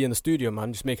been busy in the studio,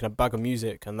 man, just making a bag of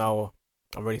music, and now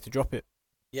I'm ready to drop it.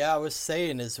 Yeah, I was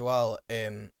saying as well.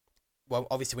 Well,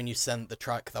 obviously when you sent the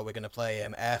track that we're gonna play,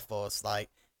 Airforce, like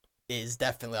it is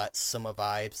definitely like summer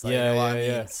vibes. Like, you know what I mean?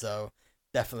 Yeah. So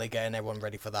definitely getting everyone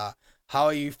ready for that. How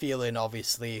are you feeling?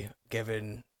 Obviously,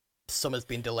 given summer's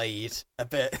been delayed a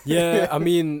bit. Yeah, I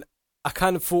mean, I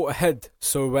kind of thought ahead.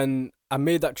 So when I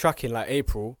made that track in like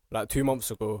April, like 2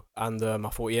 months ago, and I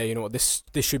thought, yeah, you know what, this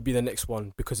should be the next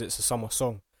one because it's a summer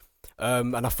song.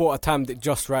 And I thought I timed it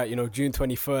just right. You know, June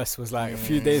 21st was like a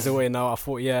few days away now. I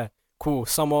thought, yeah, cool,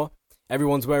 summer.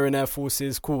 Everyone's wearing Air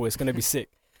Forces. Cool, it's gonna be sick.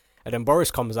 And then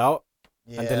Boris comes out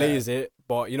and delays it.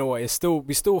 But you know what?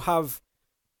 We still have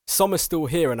summer's still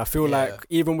here, and I feel like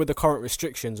even with the current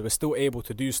restrictions, we're still able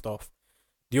to do stuff.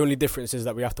 The only difference is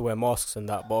that we have to wear masks and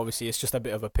that. But obviously, it's just a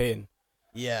bit of a pain.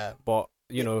 Yeah. But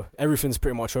you know, everything's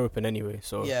pretty much open anyway.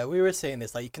 So yeah, we were saying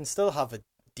this, like, you can still have a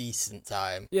decent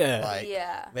time. Yeah.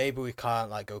 Like, maybe we can't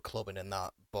like go clubbing and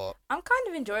that, but I'm kind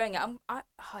of enjoying it. I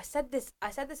said this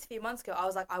a few months ago. I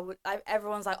was like,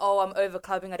 everyone's like, oh, I'm over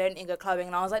clubbing. I don't need to go clubbing.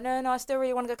 And I was like, no, I still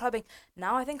really want to go clubbing.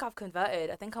 Now I think I've converted.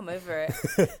 I think I'm over it.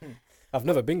 I've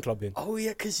never been clubbing. Oh yeah,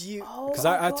 because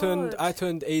I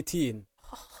turned 18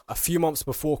 a few months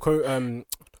before COVID.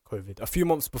 A few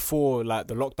months before like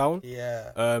the lockdown.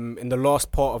 Yeah. In the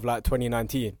last part of like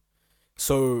 2019,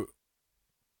 so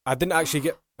I didn't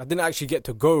actually get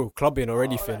to go clubbing or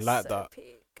anything like that.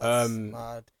 That's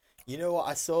mad. You know what?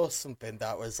 I saw something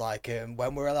that was like,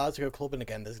 when we're allowed to go clubbing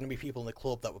again, there's gonna be people in the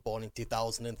club that were born in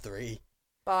 2003.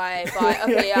 Bye.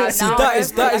 Okay, yeah. See, now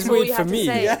that is weird for me.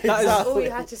 Yeah, That's all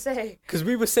you had to say. Because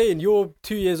we were saying you're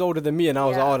 2 years older than me, and I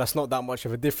was like, oh, that's not that much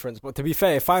of a difference. But to be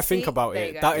fair, if I think about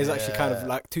it, that is actually kind of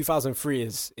like 2003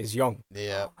 is young.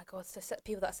 Yeah. Oh my god, so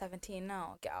people that are 17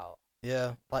 now, get out.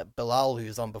 Yeah, like Bilal,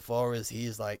 who's on before us,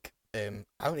 he's like, I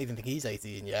don't even think he's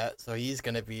 18 yet, so he's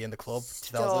gonna be in the club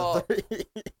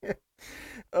 2003.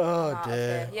 Oh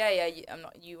dear. Okay. Yeah.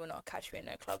 You will not catch me in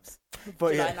no clubs.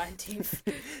 But July 19th.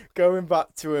 Going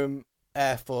back to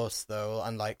Airforce though,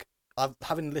 and like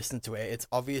having listened to it, it's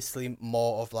obviously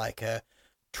more of like a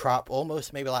trap,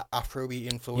 almost maybe like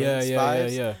Afrobeat influence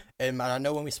vibes. Yeah. And I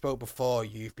know when we spoke before,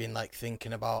 you've been like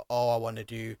thinking about, oh, I want to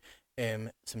do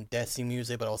some Desi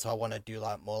music, but also I want to do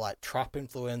like more like trap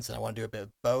influence, and I want to do a bit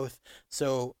of both.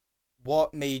 So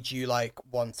what made you like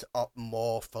want to opt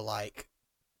more for like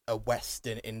a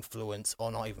Western influence,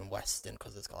 or not even Western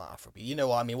because it's got like Afrobeat? You know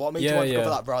what I mean? What made you want to go for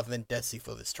that rather than Desi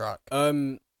for this track?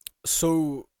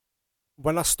 So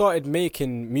when I started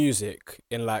making music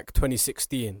in like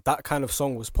 2016, that kind of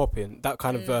song was popping. That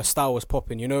kind of style was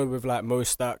popping. You know, with like Mo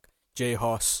Stack, J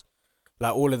Huss,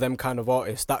 like all of them kind of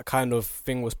artists, that kind of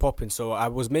thing was popping. So I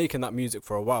was making that music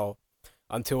for a while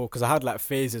because I had like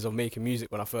phases of making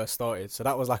music when I first started. So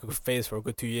that was like a phase for a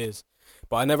good 2 years.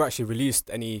 But I never actually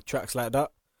released any tracks like that.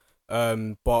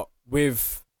 But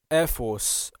with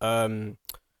Airforce,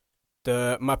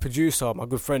 my producer, my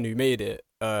good friend who made it,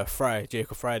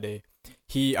 Jacob Friday,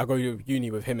 I go to uni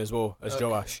with him as well as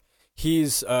Joash.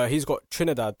 He's got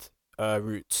Trinidad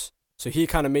roots. So he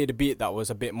kind of made a beat that was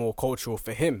a bit more cultural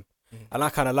for him. And I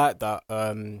kind of like that.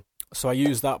 So I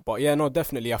use that. But yeah, no,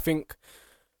 definitely. I think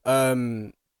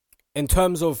in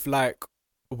terms of like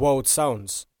world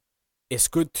sounds, it's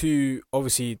good to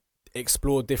obviously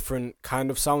explore different kind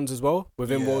of sounds as well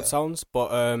within world sounds.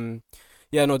 But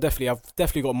yeah, no, definitely. I've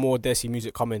definitely got more Desi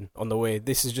music coming on the way.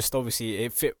 This is just obviously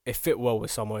it fit well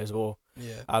with summer as well.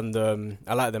 Yeah. And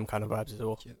I like them kind of vibes as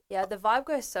well. Yeah, the vibe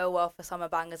goes so well for summer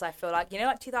bangers. I feel like, you know,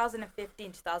 like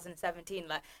 2015, 2017,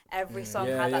 like every song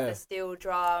had like the steel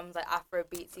drums, like Afro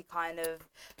beatsy kind of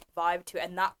vibe to it.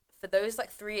 And that for those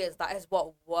like 3 years, that is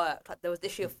what worked. Like there was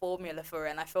literally a formula for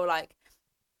it. And I feel like,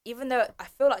 even though I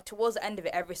feel like towards the end of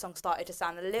it, every song started to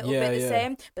sound a little bit the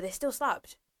same, but they still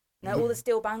slapped. You know, all the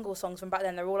steel bangle songs from back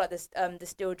then, they're all like this, the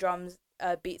steel drums,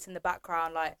 beats in the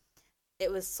background. Like,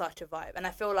 it was such a vibe. And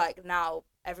I feel like now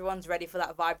everyone's ready for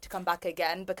that vibe to come back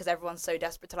again because everyone's so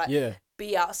desperate to like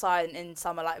be outside in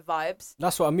summer like vibes.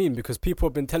 That's what I mean, because people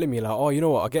have been telling me like, oh, you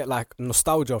know what, I get like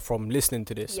nostalgia from listening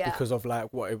to this because of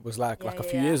like what it was like a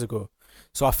few years ago.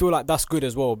 So I feel like that's good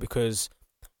as well because,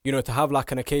 you know, to have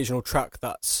like an occasional track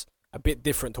that's a bit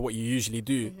different to what you usually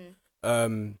do,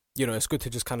 you know, it's good to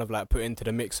just kind of like put into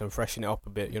the mix and freshen it up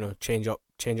a bit, you know, change up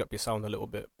your sound a little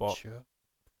bit. But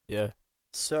yeah.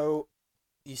 So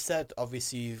you said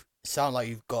obviously you sound like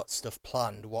you've got stuff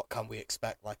planned. What can we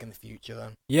expect like in the future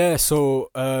then? Yeah, so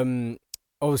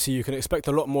obviously you can expect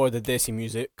a lot more of the Desi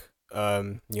music.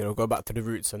 You know, go back to the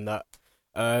roots and that.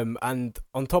 And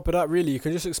on top of that, really, you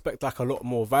can just expect like a lot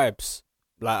more vibes.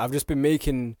 Like I've just been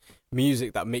making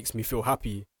music that makes me feel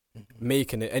happy,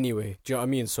 making it anyway. Do you know what I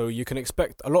mean? So you can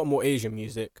expect a lot more Asian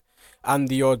music, and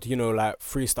the odd, you know, like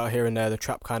freestyle here and there, the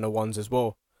trap kind of ones as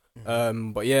well.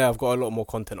 But yeah, I've got a lot more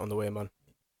content on the way, man.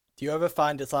 Do you ever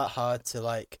find it's like hard to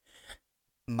like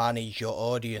manage your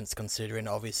audience, considering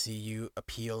obviously you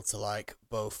appeal to like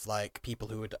both like people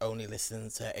who would only listen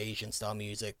to Asian style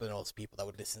music, but also people that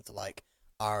would listen to like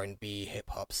R&B, hip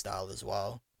hop style as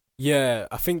well? Yeah,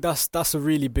 I think that's a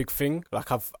really big thing. Like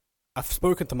I've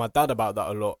spoken to my dad about that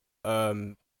a lot.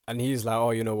 And he's like,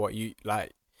 oh, you know what, you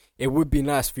like, it would be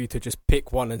nice for you to just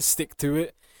pick one and stick to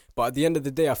it. But at the end of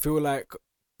the day, I feel like,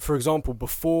 for example,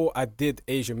 before I did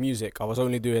Asian music, I was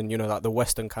only doing, you know, like the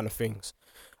Western kind of things.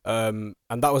 And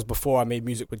that was before I made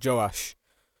music with Joash.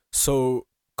 So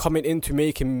coming into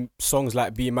making songs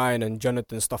like Be Mine and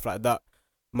Jonathan, stuff like that,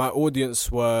 my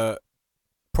audience were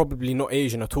probably not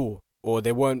Asian at all, or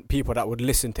they weren't people that would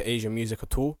listen to Asian music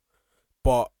at all.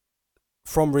 But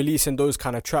from releasing those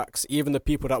kind of tracks, even the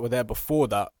people that were there before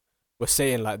that were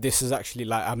saying like, this is actually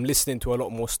like, I'm listening to a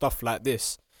lot more stuff like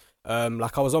this.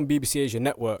 Like I was on BBC Asia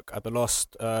Network at the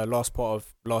last part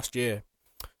of last year,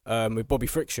 with Bobby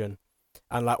Friction,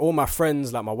 and like all my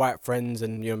friends, like my white friends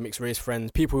and, you know, mixed race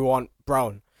friends, people who aren't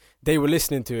brown, they were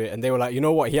listening to it and they were like, you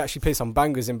know what, he actually played some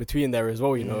bangers in between there as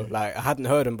well, you know, like I hadn't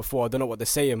heard him before, I don't know what they're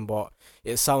saying, but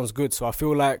it sounds good. So I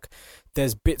feel like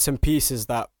there's bits and pieces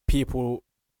that people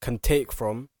can take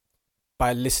from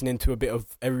by listening to a bit of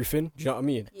everything. Do you know what I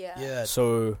mean? Yeah. Yeah,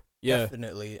 So yeah,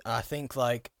 definitely. I think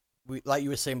like like you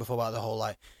were saying before about the whole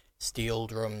like steel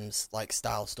drums like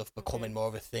style stuff becoming more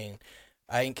of a thing.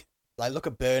 I think like look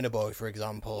at Burna Boy for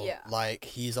example. Yeah. Like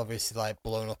he's obviously like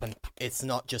blown up, and it's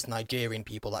not just Nigerian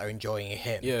people that are enjoying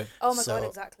him. yeah, Oh my So, god,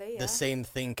 exactly. Yeah. The same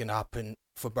thing can happen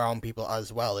for brown people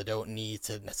as well. They don't need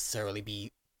to necessarily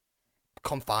be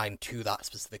confined to that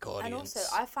specific audience. And also,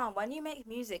 I found when you make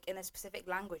music in a specific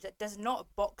language, that does not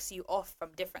box you off from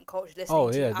different cultures listening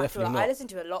Oh, to yeah, you. After definitely all, not. I listen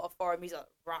to a lot of foreign music, like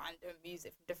random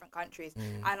music from different countries,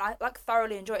 Mm. and I like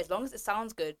thoroughly enjoy it as long as it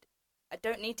sounds good. I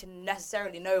don't need to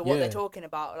necessarily know what Yeah. they're talking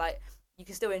about. Like, you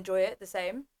can still enjoy it the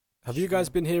same. have you guys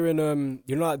been hearing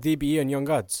you know, like DBE and Young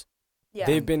Ads? Yeah.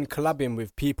 They've been collabing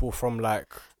with people from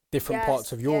like different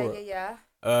parts of Europe. Yeah.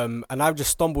 And I've just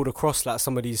stumbled across like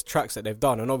some of these tracks that they've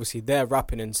done, and obviously they're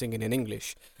rapping and singing in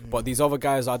English. But these other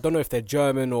guys, I don't know if they're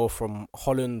German or from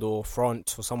Holland or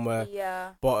France or somewhere.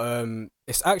 Yeah. But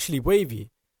it's actually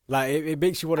wavy. Like it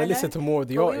makes you want I to listen know. to more of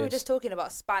the But artists. we were just talking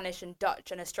about Spanish and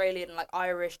Dutch and Australian and like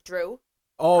Irish drill.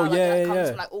 Oh how, like, yeah, that comes yeah,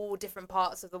 from like all different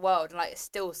parts of the world, and like it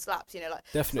still slaps, you know, like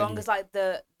definitely. as long as like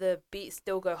the beats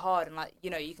still go hard, and like, you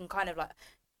know, you can kind of like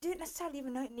don't necessarily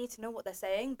even need to know what they're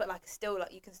saying, but like still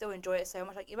like you can still enjoy it so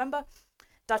much. Like you remember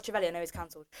Dutch Valley, I know he's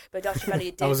cancelled, but Dutch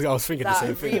Valley did I was thinking the that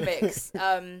same thing.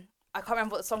 remix. I can't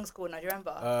remember what the song's called now, do you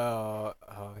remember?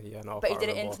 Yeah, no, I But he can't did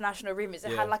an remember. international remix.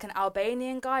 It Yeah. had like an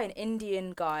Albanian guy, an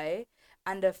Indian guy,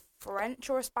 and a French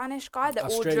or a Spanish guy. They're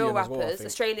all drill Australian as well, I rappers. think.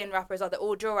 Australian rappers are, they're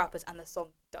all drill rappers, and the song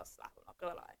does slap, I'm not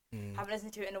gonna lie. Mm. Haven't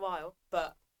listened to it in a while,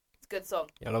 but it's a good song.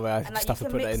 Yeah, no, I And like just have to you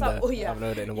can put that mix in up, there. oh yeah, I haven't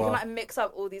heard it in a you can while. like mix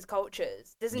up all these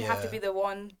cultures. It doesn't have to Yeah. be the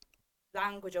one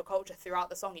language or culture throughout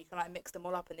the song. You can like mix them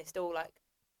all up, and they still like,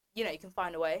 you know, you can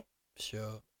find a way.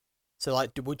 Sure. So,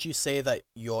 like, would you say that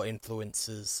your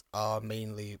influences are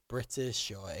mainly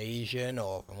British or Asian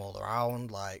or from all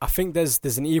around? Like, I think there's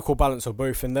an equal balance of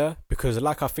both in there, because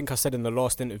like I think I said in the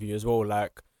last interview as well,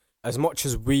 like as much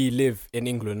as we live in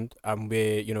England and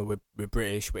we're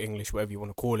British, we're English, whatever you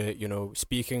want to call it, you know,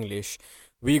 speak English,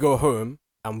 we go home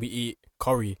and we eat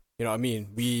curry. You know what I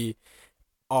mean?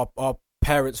 Our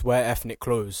parents wear ethnic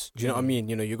clothes. Do you know what I mean?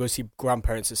 You know, you go see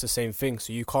grandparents, it's the same thing.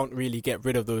 So you can't really get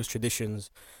rid of those traditions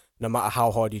no matter how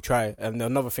hard you try. And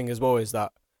another thing as well is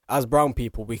that as brown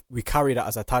people, we carry that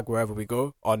as a tag wherever we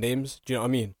go, our names. Do you know what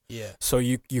I mean? yeah. So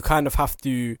you kind of have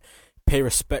to pay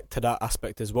respect to that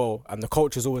aspect as well. And the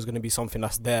culture is always going to be something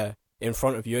that's there in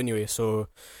front of you anyway. So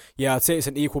yeah, I'd say it's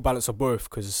an equal balance of both,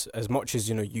 because as much as,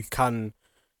 you know, you can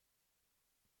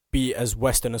be as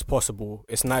Western as possible,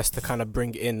 it's nice to kind of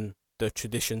bring in the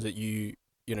traditions that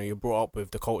you're brought up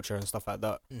with, the culture and stuff like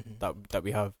that, that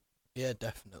we have. Yeah,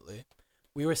 definitely.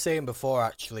 We were saying before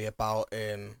actually about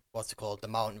what's it called, the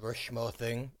Mount Rushmore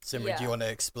thing. Simran, do you Yeah. want to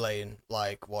explain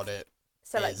like what it?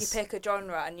 So like you is? pick a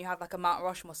genre and you have like a Mount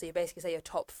Rushmore. So you basically say your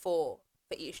top 4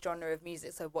 for each genre of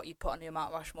music. So what you put on your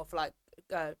Mount Rushmore for like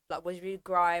what would you do?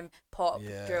 Grime, pop,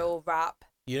 Yeah. drill, rap.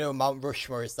 You know, Mount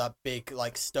Rushmore is that big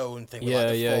like stone thing with Yeah, like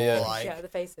the yeah, four, yeah. like Yeah, the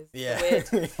faces. yeah. They're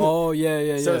weird. Oh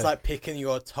yeah. So it's like picking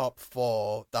your top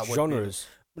 4 that would genres.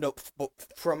 Be, no, but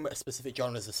from a specific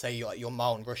genres to say like your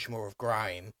Mount Rushmore of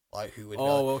grime, like who would know?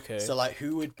 Oh, okay. So like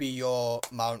who would be your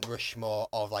Mount Rushmore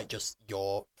of like just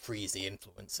your Freezy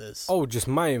influences? Oh, just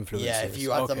my influences. yeah, if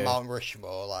you had the Okay. Mount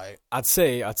Rushmore, like I'd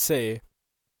say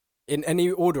in any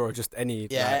order or just any.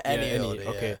 yeah, like, any order,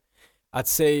 Okay. yeah. I'd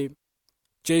say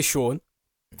Jay Sean.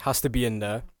 has to be in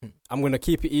there. I'm gonna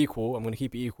keep it equal.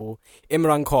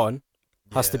 Imran Khan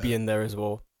has to be in there as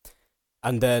well,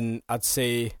 and then I'd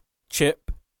say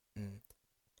Chip,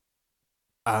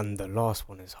 and the last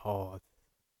one is hard.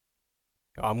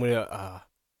 I'm gonna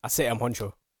I'd say M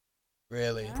Honcho.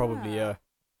 Really? Probably, yeah.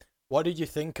 What did you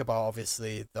think about,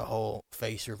 obviously, the whole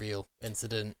face reveal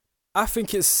incident? I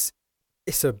think it's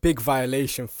a big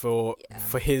violation for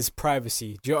his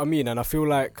privacy. Do you know what I mean? And I feel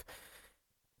like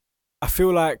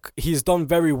he's done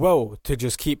very well to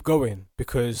just keep going,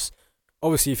 because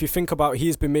obviously if you think about,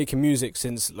 he's been making music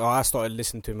since I started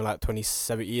listening to him in like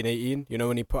 2017, 18. You know,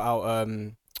 when he put out I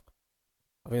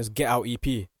think it's Get Out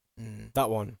EP, that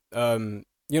one.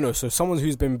 You know, so someone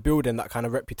who's been building that kind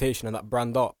of reputation and that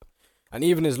brand up, and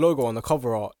even his logo on the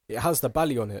cover art, it has the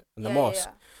Bally on it and the mask.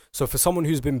 Yeah. So for someone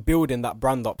who's been building that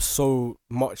brand up so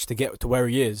much to get to where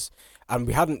he is, and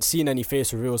we hadn't seen any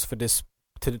face reveals for this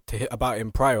to hit about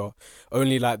him prior,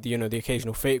 only like the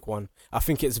occasional fake one. I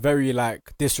think it's very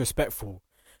like disrespectful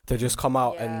to just come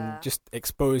out and just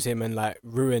expose him and like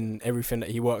ruin everything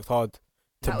that he worked hard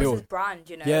to build. That was his brand,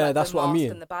 you know. Yeah, like that's what I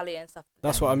mean. And the Bally and stuff.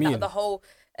 That's what I mean. The whole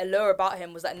allure about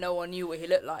him was that no one knew what he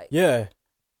looked like. Yeah.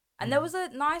 And there was a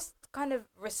nice kind of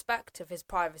respect of his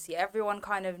privacy. Everyone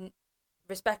kind of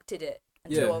respected it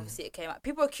until obviously it came out.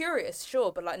 People were curious,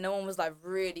 sure, but like no one was like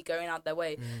really going out their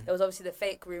way. There was obviously the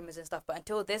fake rumors and stuff, but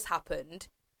until this happened,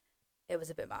 it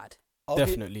was a bit mad.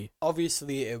 Definitely.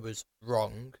 Obviously, it was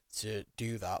wrong to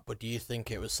do that, but do you think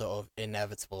it was sort of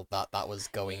inevitable that was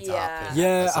going to happen?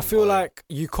 Yeah, I feel like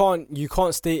you can't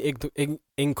stay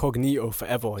incognito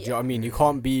forever. Do you know what I mean? You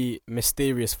can't be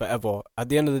mysterious forever. At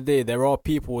the end of the day, there are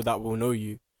people that will know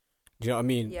you. Do you know what I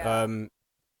mean? Yeah.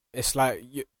 It's like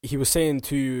he was saying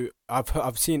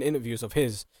I've seen interviews of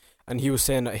his, and he was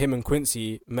saying that him and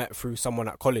Quincy met through someone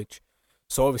at college.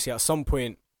 So obviously at some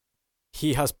point,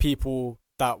 he has people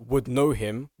that would know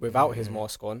him without his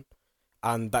mask on,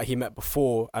 and that he met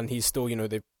before, and he's still,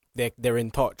 they're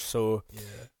in touch. So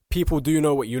people do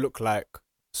know what you look like.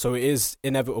 So it is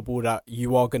inevitable that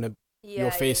you are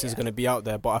your face is gonna be out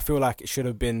there. But I feel like it should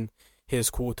have been his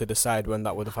call to decide when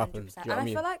that would have happened. Do you know what I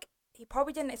mean? Feel like he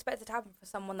probably didn't expect it to happen for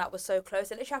someone that was so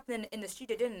close. It literally happened in the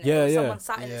studio, didn't it? Yeah, Someone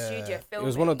sat in the studio filming. It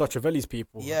was one of Dutchavelli's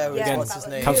people. Yeah, again, what's his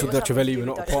name? Cancelled Dutchavelli, we're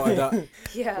not a part of that.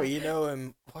 Yeah. Well, you know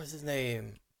him. What's his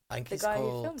name? I think he's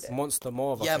called Monster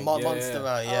Marv. Yeah, Monster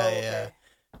Marv. Yeah. Okay.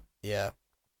 Yeah.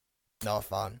 Not a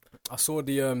fan. I saw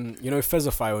the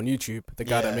Fezzify on YouTube, the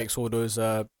guy that makes all those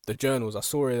the journals. I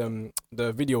saw it.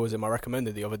 The video was in my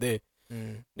recommended the other day.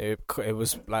 It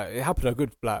was like it happened a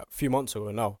good few months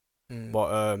ago now.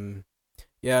 But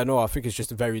I think it's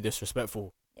just very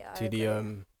disrespectful to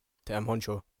M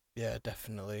Honcho. Yeah,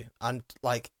 definitely. And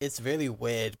like it's really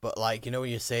weird, but like when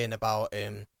you're saying about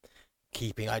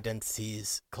keeping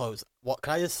identities close. What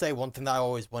can I just say? One thing that I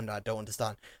always wonder, I don't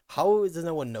understand. How does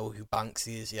no one know who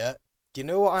Banksy is yet? Do you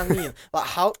know what I mean? Like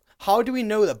how do we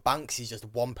know that Banksy is just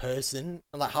one person?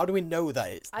 And like how do we know that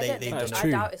it's I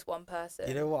doubt it's one person.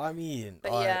 You know what I mean?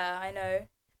 But yeah, I know.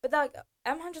 But like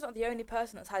M Honcho's not the only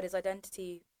person that's had his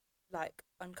identity like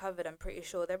uncovered. I'm pretty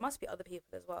sure there must be other people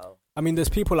as well. I mean, there's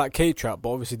people like K-Trap, but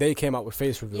obviously they came out with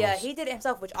face reveals. Yeah, he did it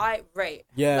himself, which I rate.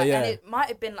 Yeah. And it might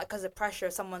have been like because of pressure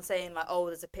of someone saying like, oh,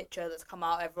 there's a picture that's come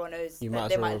out, everyone knows they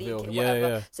might leak it,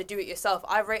 whatever. So do it yourself.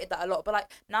 I rated that a lot. But like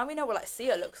now we know what like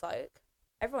Sia looks like.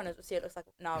 Everyone knows what Sia looks like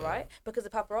now, right? Because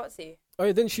of paparazzi. Oh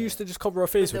yeah, then she used to just cover her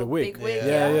face with a wig. Big wig.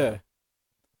 Yeah.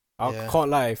 I can't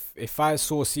lie. If I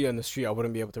saw Sia on the street, I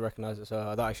wouldn't be able to recognize it. So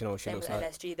I don't actually know what she looks like.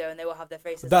 NSG though, and they will have their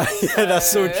faces. That's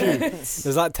so true.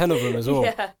 There's like 10 of them as well.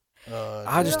 Yeah.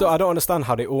 I don't understand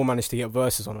how they all managed to get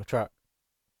verses on a track.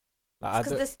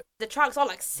 Because the tracks are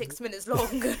like 6 minutes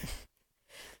long.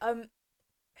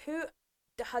 Who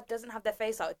doesn't have their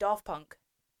face out? Daft Punk.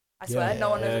 I swear,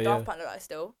 no one knows what Daft Punk look like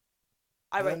still.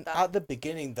 I read that. At the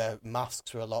beginning, their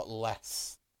masks were a lot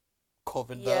less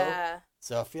covered though.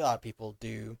 So I feel like people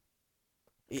could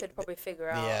probably figure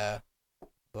out. Yeah.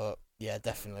 But yeah,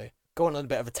 definitely. Going on a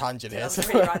bit of a tangent here. That was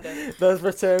really random. Let's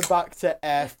return back to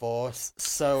Airforce.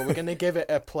 So we're gonna give it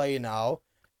a play now.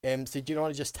 So do you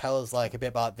want to just tell us like a bit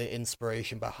about the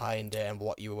inspiration behind it and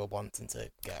what you were wanting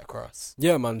to get across?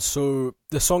 Yeah, man. So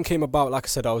the song came about, like I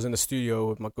said, I was in the studio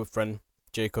with my good friend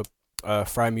Jacob,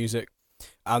 Fry Music,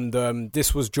 and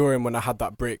this was during when I had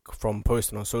that break from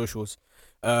posting on socials.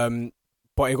 But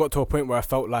it got to a point where I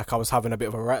felt like I was having a bit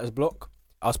of a writer's block.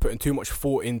 I was putting too much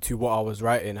thought into what I was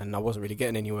writing, and I wasn't really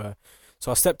getting anywhere.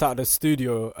 So I stepped out of the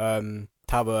studio to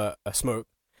have a smoke,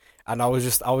 and I was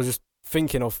just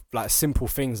thinking of like simple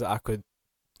things that I could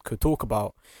could talk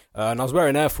about. And I was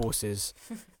wearing Air Forces,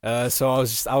 so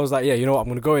I was like, yeah, you know what, I'm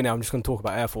gonna go in there. I'm just gonna talk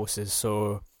about Air Forces.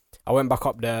 So I went back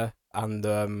up there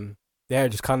and yeah,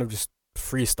 just kind of just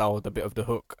freestyled a bit of the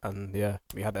hook, and yeah,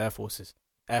 we had Air Forces.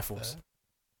 Air Force.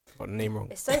 Got the name wrong.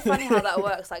 It's so funny how that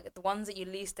works. Like the ones that you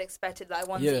least expected, like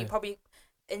ones that you probably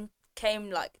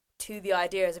came like to the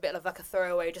idea as a bit of like a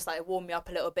throwaway, just like warm me up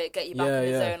a little bit, get you back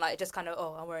in the zone, like just kind of,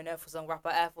 oh, I'm wearing Air Force, I'm rap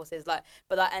about Air Forces, like,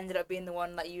 but that ended up being the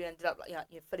one like you ended up like, you know,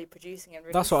 you're fully producing and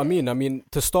releasing. That's what I mean. I mean,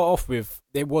 to start off with,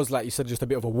 it was like you said, just a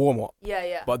bit of a warm up.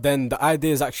 Yeah. But then the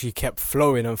ideas actually kept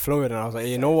flowing and flowing, and I was like,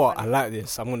 you know what, I like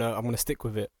this. I'm gonna stick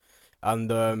with it,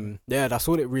 and yeah, that's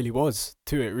all it really was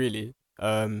to it. Really,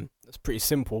 it's pretty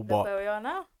simple. Look but where we are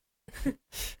now.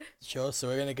 Sure, so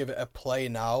we're going to give it a play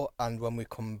now, and when we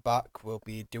come back, we'll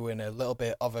be doing a little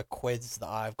bit of a quiz that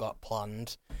I've got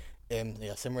planned. Yeah,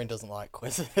 Simran doesn't like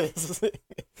quizzes.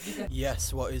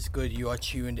 Yes, what is good? You are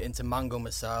tuned into Mango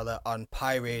Masala on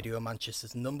Pi Radio,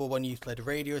 Manchester's #1 youth-led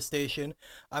radio station.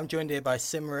 I'm joined here by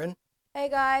Simran. Hey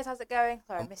guys, how's it going?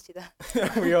 Sorry, I missed you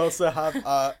there. We also have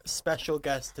our special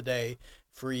guest today,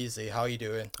 Freezy. How are you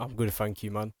doing? I'm good, thank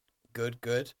you, man.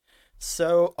 Good.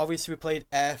 So, obviously, we played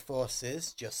Air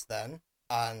Forces just then,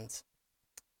 and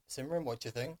Simran, what do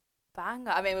you think?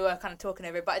 Banger. I mean, we were kind of talking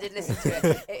over it, but I did listen to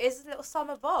it. It is a little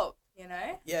summer bop, you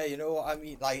know? Yeah, you know what I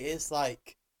mean? Like, it's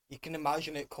like, you can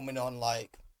imagine it coming on,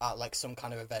 like, at, like, some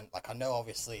kind of event. Like, I know,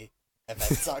 obviously,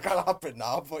 events are going to happen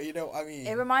now, but you know what I mean?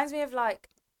 It reminds me of, like,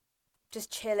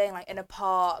 just chilling, like, in a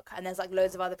park, and there's, like,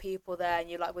 loads of other people there,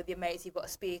 and you're, like, with your mates, you've got a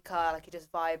speaker, like, you're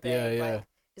just vibing. Yeah. Like,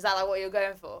 is that, like, what you're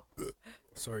going for?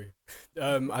 Sorry.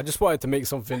 I just wanted to make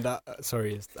something that...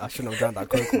 sorry, I shouldn't have drank that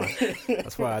Coke, man.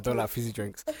 That's why I don't like fizzy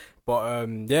drinks. But,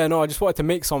 yeah, no, I just wanted to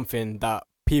make something that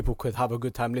people could have a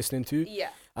good time listening to. Yeah.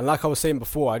 And like I was saying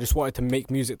before, I just wanted to make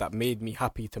music that made me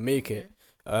happy to make it,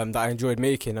 that I enjoyed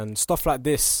making. And stuff like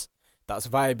this, that's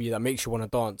vibey, that makes you want to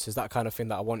dance, is that kind of thing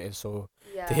that I wanted. So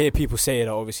to hear people say that,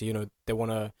 obviously, you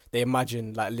know, they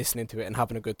imagine, like, listening to it and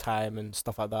having a good time and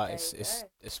stuff like that.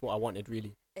 It's what I wanted,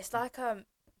 really. It's like,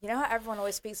 you know how everyone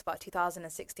always speaks about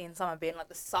 2016 summer being like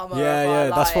the summer of our Yeah,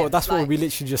 that's lives? what we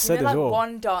literally just said as well.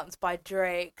 One Dance by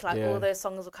Drake, like all those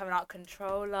songs were coming out,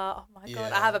 Controller. Oh my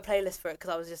god, I have a playlist for it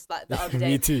because I was just like the other day.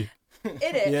 Me too.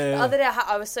 The other day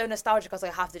I was so nostalgic. I was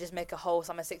like, I have to just make a whole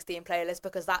summer 16 playlist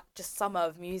because that just summer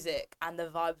of music and the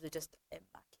vibes were just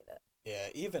immaculate. Yeah,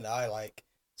 even I like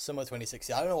summer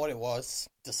 2016. I don't know what it was,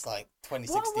 just like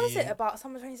 2016. What was it about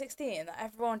summer 2016 that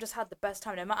everyone just had the best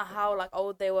time, no matter how like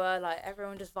old they were? Like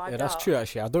everyone just vibed out. Yeah, that's true.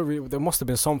 Actually, I don't really. There must have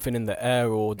been something in the air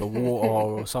or the water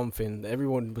or something.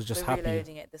 Everyone was just happy. We're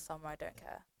reloading it this summer. I don't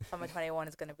care. Summer 21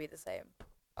 is going to be the same.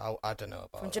 I don't know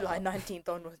about from July 19th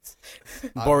onwards.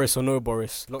 Boris or no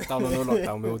Boris, lockdown or no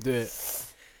lockdown, we'll do it.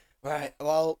 Right.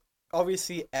 Well,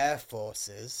 obviously Air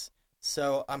Forces.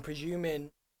 So I'm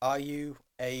presuming, are you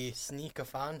a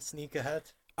sneakerhead?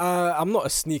 I'm not a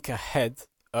sneakerhead,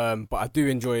 but I do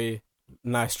enjoy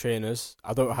nice trainers.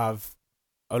 I don't have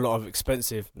a lot of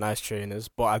expensive nice trainers,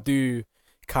 but I do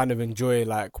kind of enjoy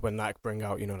like when Nike bring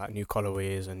out, you know, like new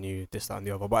colorways and new this, that and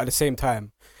the other. But at the same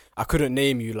time, I couldn't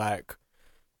name you like,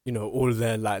 you know, all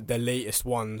their like the latest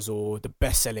ones or the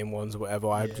best selling ones or whatever.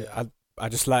 I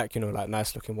just like, you know, like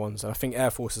nice looking ones. And I think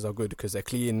Air Forces are good because they're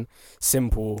clean,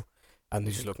 simple, and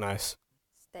they just look nice.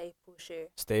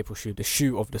 Staple shoe, the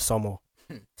shoe of the summer.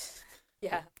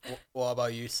 Yeah. What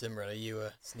about you, Simran? Are you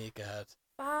a sneakerhead?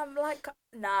 Like,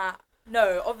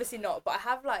 no, obviously not. But I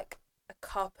have like a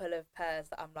couple of pairs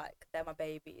that I'm like, they're my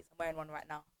babies. I'm wearing one right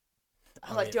now.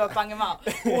 I'm like, do I bang them out?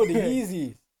 Oh, the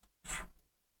Yeezys.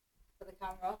 For the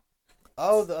camera.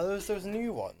 Oh, those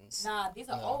new ones? Nah, these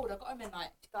are old. I got them in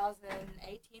like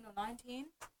 2018 or 19.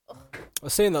 Ugh. I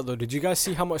was saying that though, did you guys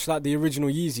see how much like the original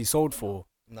Yeezy sold for?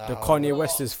 No. The Kanye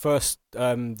West's first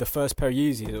pair of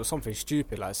Yeezys, it was something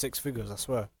stupid, like 6 figures, I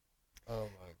swear. Oh my god.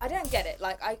 I don't get it.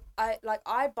 Like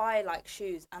I buy like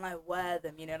shoes and I wear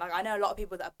them, you know. Like I know a lot of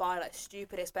people that buy like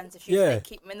stupid expensive shoes. Yeah. They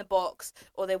keep them in the box,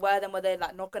 or they wear them where they're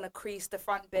like not gonna crease the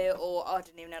front bit, or I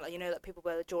don't even know. Like you know that people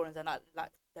wear the Jordans and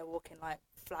like they're walking like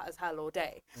flat as hell all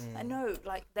day. I know,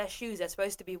 like their shoes, they're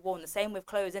supposed to be worn. The same with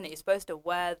clothes, innit? You're supposed to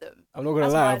wear them. I'm not gonna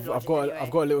lie, I've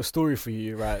got a little story for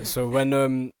you, right? So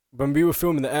when we were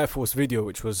filming the Air Force video,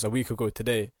 which was a week ago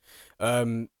today,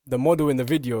 the model in the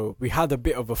video, we had a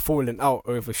bit of a falling out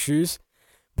over shoes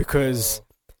because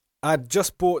I'd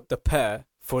just bought the pair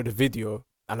for the video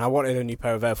and I wanted a new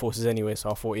pair of Air Forces anyway, so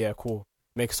I thought, yeah, cool,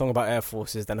 make a song about Air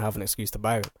Forces, then I have an excuse to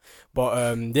buy them.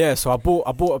 But yeah, so I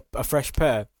bought a fresh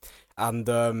pair and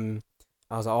I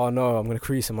was like, oh no, I'm gonna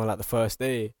crease them on like the first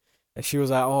day. And she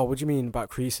was like, oh, what do you mean about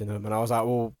creasing them? And I was like,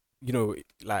 well, you know,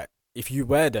 like if you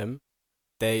wear them,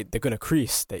 they're gonna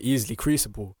crease. They're easily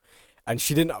creasable. And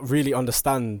she didn't really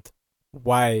understand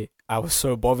why I was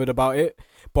so bothered about it.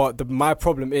 But my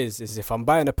problem is if I'm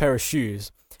buying a pair of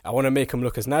shoes, I want to make them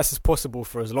look as nice as possible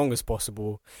for as long as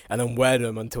possible, and then wear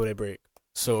them until they break.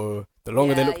 So the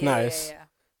longer they look nice,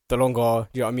 the longer,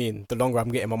 you know what I mean? The longer I'm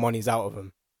getting my monies out of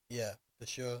them. Yeah, for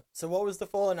sure. So what was the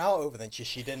falling out over then? She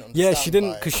didn't understand. Yeah, she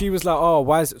didn't, because she was like, oh,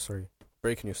 why is it... Sorry,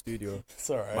 breaking your studio. It's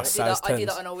alright. I do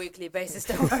that on a weekly basis,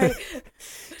 don't worry.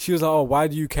 She was like, oh, why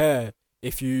do you care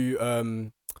if you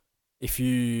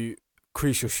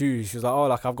crease your shoes? She was like, oh,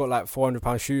 like I've got like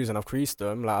 £400 shoes and I've creased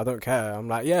them, like I don't care. I'm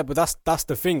like, yeah, but that's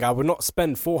the thing. I would not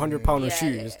spend £400 on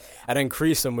shoes and then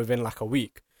crease them within like a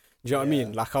week. Do you know what I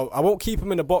mean? Like I won't keep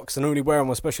them in a box and only wear them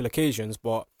on special occasions,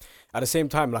 but at the same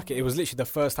time, like it was literally the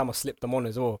first time I slipped them on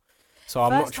as well. So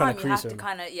I'm not trying to crease them. You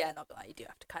do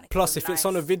have to kind of. Plus, if it's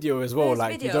on a video as well,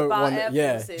 like you don't want, do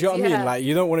you know what I mean? Like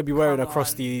you don't want to be wearing a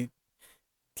crusty,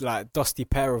 like dusty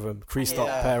pair of them, creased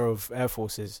up pair of Air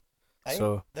Forces.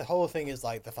 So the whole thing is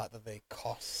like the fact that they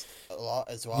cost a lot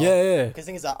as well. Yeah. Because the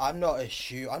thing is that I'm not a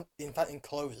shoe. I'm in fact in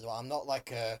clothes as well. I'm not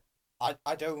like a.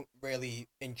 I don't really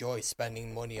enjoy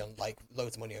spending money on like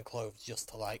loads of money on clothes just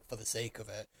to like for the sake of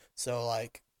it. So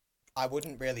like, I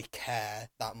wouldn't really care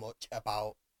that much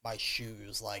about my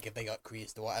shoes, like if they got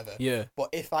creased or whatever. Yeah. But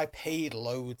if I paid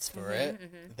loads for it,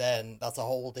 then that's a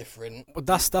whole different. But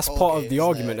that's part of the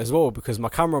argument as well, because my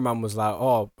cameraman was like,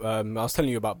 oh, I was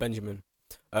telling you about Benjamin.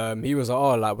 He was like,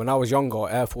 oh, like when I was younger,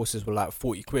 Air Forces were like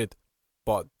 40 quid,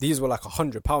 but these were like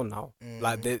 £100 now.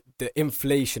 Like the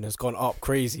inflation has gone up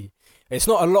crazy. It's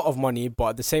not a lot of money, but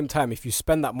at the same time, if you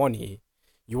spend that money,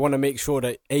 you want to make sure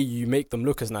that A, you make them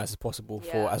look as nice as possible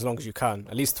for as long as you can,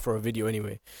 at least for a video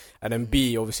anyway. And then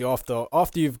B, obviously after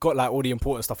you've got like all the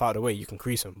important stuff out of the way, you can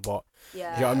crease them. But you know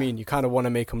what I mean? You kind of want to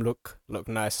make them look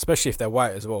nice, especially if they're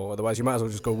white as well. Otherwise, you might as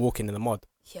well just go walking in the mud.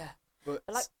 Yeah. But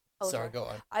like, sorry, go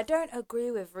on. I don't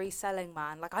agree with reselling,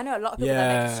 man. Like I know a lot of people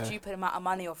that make a stupid amount of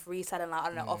money off reselling, like I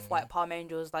don't know, Off-White, Palm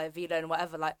Angels, like Velo and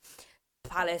whatever, like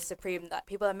Palace, Supreme. That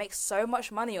people that make so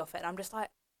much money off it, and I'm just like,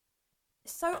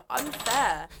 it's so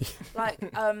unfair. like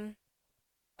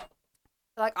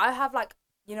I have like,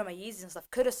 you know, my Yeezys and stuff.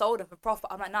 Could have sold them for profit.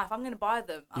 I'm like, nah, if I'm gonna buy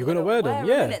them, you're gonna wear them.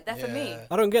 Yeah, they're for me.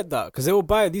 I don't get that, because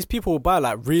these people will buy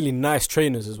like really nice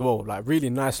trainers as well, like really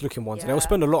nice looking ones, and they'll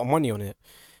spend a lot of money on it.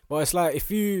 But it's like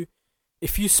if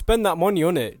you spend that money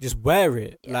on it, just wear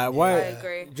it. Yeah, like why? I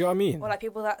agree. Do you know what I mean? Or like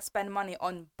people that spend money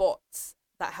on bots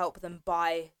that help them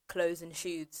buy clothes and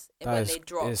shoes when they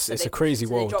drop. It's a crazy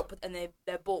world. They drop and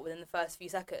they're bought within the first few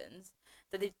seconds.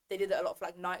 So they do that a lot for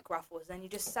like Nike raffles. And then you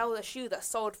just sell a shoe that's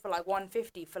sold for like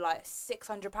 £150 for like £600.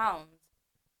 Just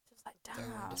like, damn.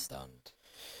 Don't understand.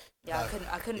 Yeah,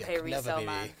 I couldn't pay resale,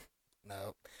 man.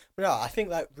 No. But no, I think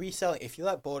like reselling, if you're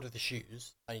like bored of the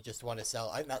shoes and you just want to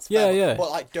sell, I think that's fair. Yeah. But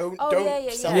like don't sell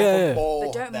for more.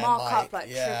 But don't mark up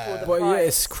like triple the price. But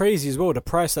it's crazy as well, the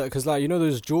price, because like, you know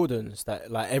those Jordans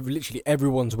that like literally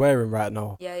everyone's wearing right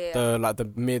now.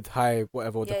 The mid, high,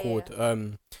 whatever they're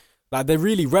called. Like they're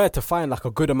really rare to find like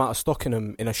a good amount of stock in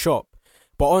them in a shop.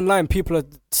 But online, people are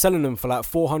selling them for like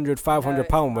 £400,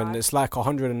 £500 when it's like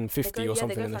 150 or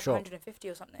something in the shop. 150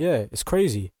 or something. Yeah, it's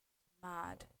crazy.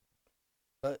 Mad.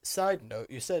 But side note,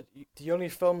 you said you only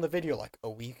filmed the video like a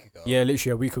week ago. Yeah,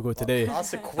 literally a week ago today.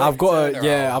 That's a quick I've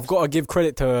got to give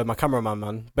credit to my cameraman,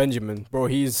 man, Benjamin. Bro,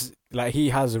 he's like, he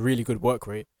has a really good work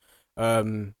rate.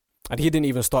 And he didn't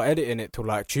even start editing it till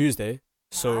like Tuesday.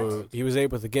 So he was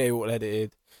able to get it all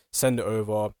edited, send it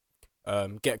over,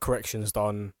 get corrections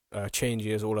done,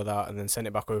 changes, all of that, and then send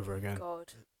it back over again.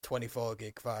 God. 24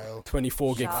 gig file.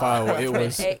 24 gig file. It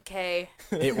was 8K.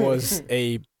 It was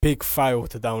a big file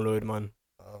to download, man.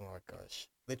 Oh my gosh.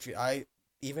 Literally, I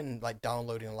even like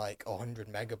downloading like 100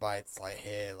 megabytes like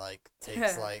here like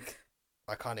takes like,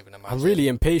 I can't even imagine. I'm really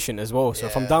impatient as well, so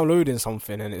if I'm downloading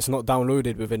something and it's not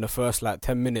downloaded within the first like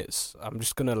 10 minutes, I'm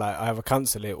just gonna like either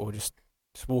cancel it or just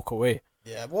walk away.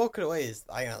 Yeah, walking away is,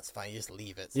 I think that's fine, you just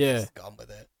leave it, so just get on with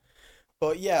it.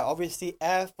 But yeah, obviously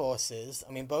Air Forces,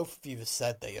 I mean both of you have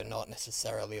said that you're not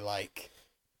necessarily like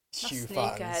shoe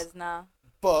fans. Now.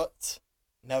 But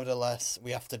nevertheless, we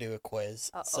have to do a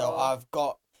quiz. So I've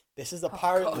got this is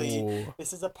apparently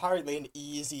an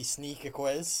easy sneaker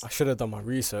quiz. I should have done my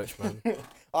research, man.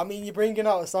 I mean, you're bringing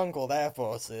out a song called Air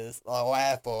Forces or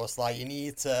Air Force, like you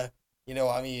need to, you know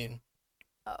what I mean?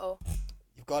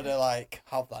 You've got to like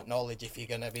have that knowledge if you're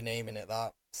gonna be naming it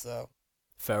that. So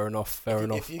fair enough.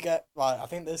 If you get like, I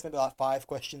think there's gonna be like 5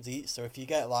 questions each. So if you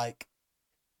get like,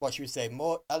 what should we say,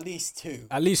 at least 2.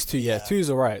 At least 2, yeah.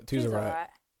 Two's alright. Two's alright.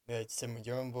 Yeah, Simran,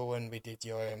 do you remember when we did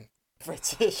your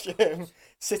British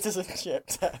citizenship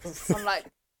test. Some like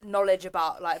knowledge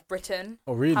about like Britain.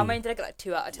 Oh really? How many did I get? Like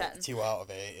 2 out of 10. 2 out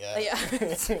of 8. Yeah.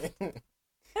 Yeah.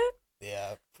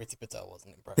 Yeah. Priti Patel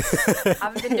wasn't impressed.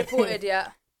 Haven't been deported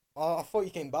yet. Oh, I thought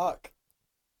you came back.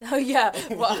 Oh yeah.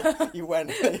 What? You went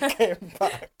and you came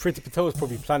back. Priti Patel's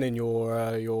probably planning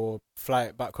your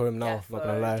flight back home now. Not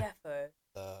gonna lie.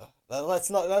 Let's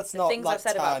not The things like I've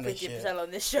said about tarnish Priti it. Patel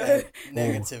on this show. Yeah,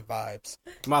 negative vibes.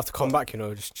 Might have to come back,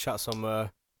 just chat some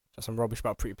rubbish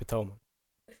about Priti Patel, man.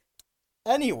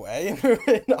 Anyway,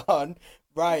 moving on.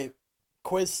 Right,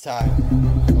 quiz time.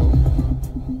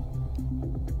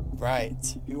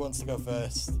 Right, who wants to go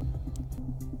first?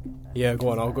 Yeah, go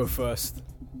on. I'll go first.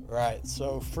 Right,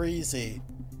 so Freezy,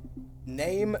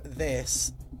 name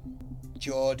this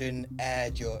Jordan Air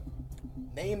Jordan.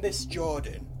 Name this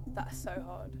Jordan. That's so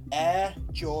hard. Air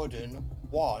Jordan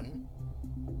 1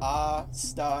 R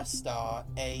star star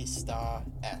A star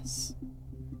S.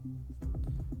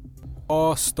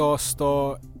 R star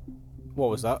star. What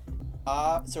was that?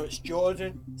 So it's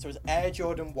Jordan. So it's Air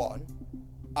Jordan 1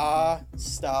 R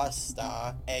star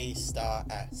star A star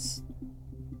S.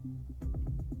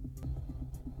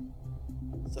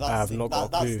 So that's I have not got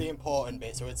a that's clue. the important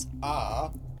bit. So it's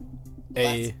R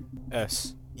A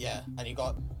S. yeah, and you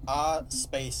got R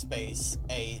space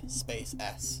A space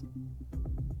S.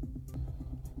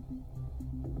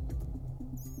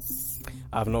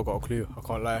 I have not got a clue. I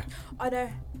can't lie. I know.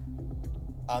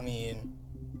 I mean,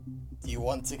 do you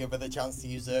want to give her the chance to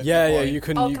use her? Yeah, you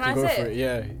can. Oh, you can can I go say for it? it.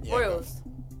 Yeah. Yeah, Royals.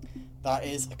 That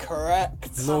is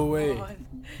correct. No Come way. on.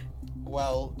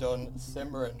 Well done,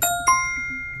 Simran.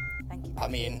 Thank you. I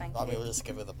mean, thank we'll you. just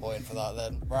give her the point for that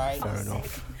then. Right. Fair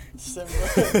enough.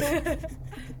 Simran,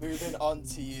 moving on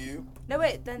to you. No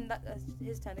wait, then that's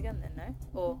his turn again then, no?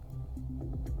 Or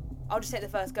I'll just take the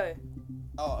first go.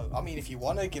 Oh, I mean, if you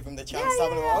want to give him the chance Yeah,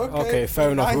 to have yeah, an Okay,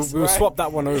 fair enough. nice, We'll right. swap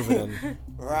that one over then.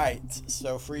 Right,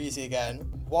 so Freezy again.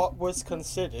 What was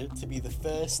considered to be the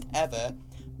first ever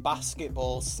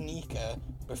basketball sneaker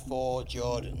before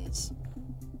Jordans?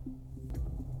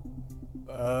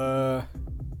 I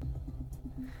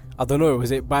don't know.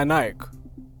 Was it by Nike?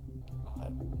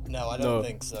 No, I don't No.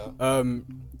 think so.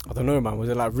 I don't know, man. Was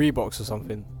it like Reeboks or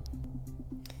something?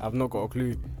 I've not got a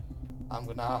clue. I'm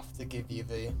gonna have to give you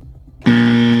the.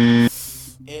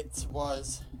 It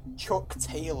was Chuck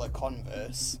Taylor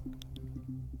Converse.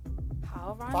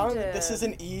 How Apparently, random. this is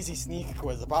an easy sneaker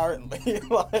quiz. Apparently,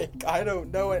 like I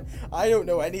don't know it. I don't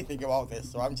know anything about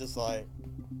this, so I'm just like,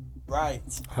 right,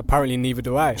 Apparently, neither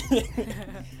do I.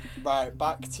 right.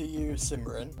 Back to you,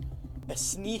 Simran. A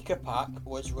sneaker pack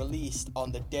was released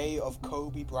on the day of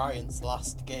Kobe Bryant's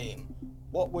last game.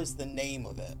 What was the name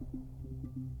of it?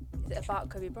 Is it about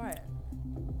Kobe Bryant?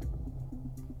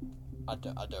 I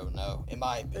don't know. It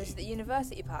might Or is it be. the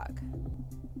university pack?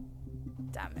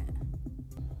 Damn it.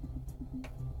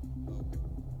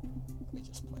 Let me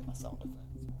just play my sound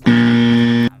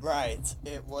effect. Right,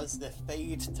 it was the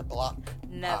Fade to Black.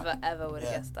 Never pack. ever would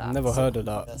have Yeah. guessed that. Never heard of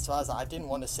that. As far as I didn't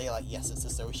want to say like yes, it's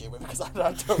associated with it because I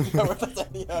don't know if there's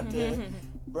any idea.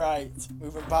 Right,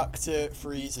 moving back to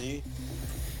Freezy.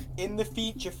 In the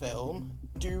feature film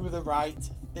Do the Right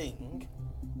Thing,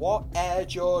 what Air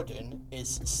Jordan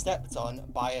is stepped on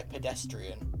by a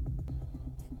pedestrian?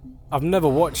 I've never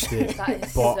watched it, That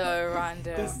is but so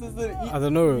random. This is an I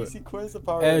don't know. easy quiz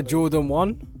apparently. Air Jordan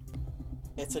 1?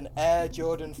 It's an Air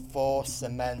Jordan 4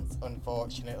 cement,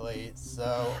 unfortunately. So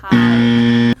How?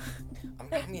 I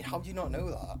mean, how do you not know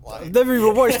that? Like, I've never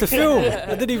even watched the film.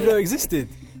 I didn't even know it existed.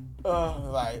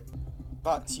 right.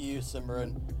 Back to you,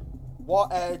 Simran.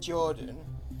 What Air Jordan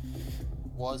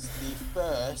was the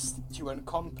first to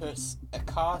encompass a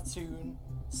cartoon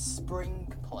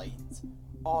spring plate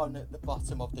on the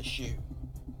bottom of the shoe?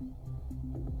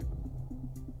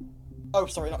 Oh,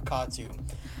 sorry, not cartoon.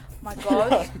 My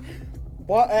God.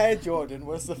 What Air Jordan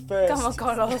was the first? Come on,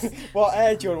 Carlos. What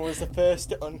Air Jordan was the first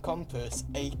to encompass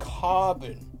a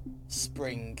carbon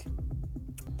spring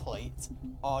plate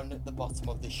on the bottom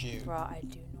of the shoe? Right, I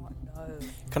do not know.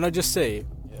 Can I just say,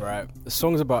 Yeah. right, the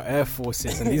song's about Air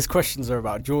Forces and these questions are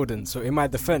about Jordan, so in my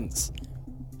defense,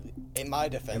 In my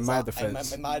defense, In my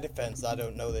defense. in my defense, I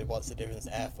don't know what's the difference.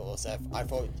 Air Force. I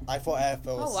thought Air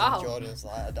Force Oh, wow. and Jordan's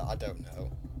like I don't know.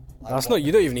 Like, that's what- not,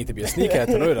 you don't even need to be a sneakerhead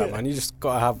to know that, man. You just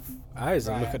gotta have eyes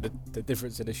and look Right. at the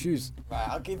difference in the shoes. Right,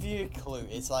 I'll give you a clue.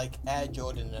 It's like Air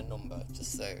Jordan and a number,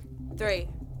 just so. 3.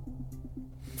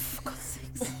 For God's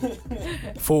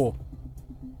sakes. 4,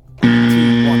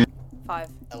 2, 1. 5.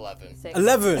 11. 6.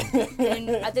 11!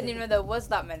 I didn't even know there was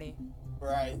that many.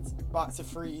 Right, back to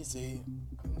Freezy.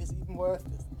 I mean, is it even worth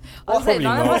this? I was Probably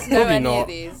none of not, us know probably any not. of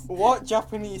these. What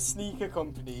Japanese sneaker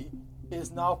company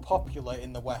is now popular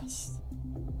in the West?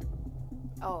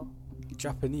 Oh.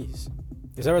 Japanese.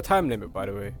 Is there a time limit, by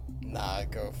the way? Nah,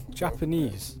 go.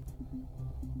 Japanese.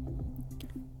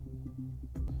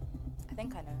 I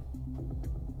think I know.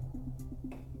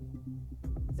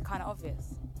 Is it kind of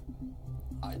obvious?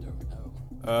 I don't know.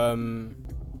 I'm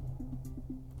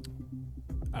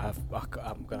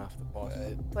gonna have to pause.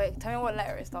 Wait, tell me what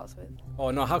letter it starts with.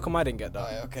 Oh no, how come I didn't get that?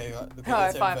 Right, okay.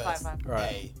 Alright, fine.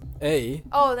 Right. A.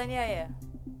 Oh, then yeah.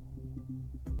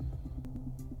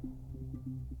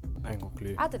 I ain't got a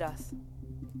clue. Adidas.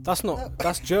 That's not.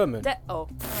 That's German.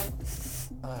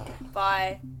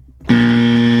 Bye.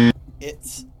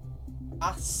 It's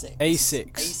A6.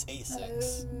 A6.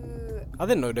 A6. I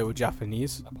didn't know they were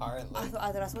Japanese. Apparently. I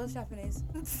thought Adidas was Japanese.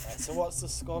 Right, so what's the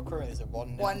score currently? Is it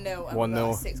 1-0? 1-0.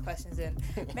 1-0. 6 questions in.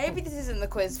 Maybe this isn't the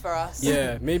quiz for us.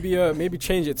 Yeah, maybe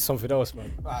change it to something else,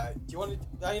 man. Right. Do you want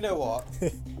to? You know what?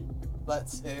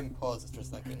 Let's pause it for a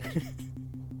second.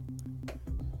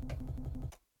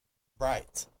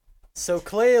 Right. So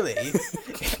clearly,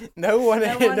 no one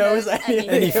knows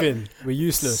anything. We're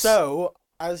useless. So,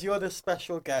 as you're the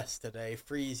special guest today,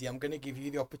 Freezy, I'm going to give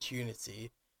you the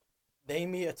opportunity.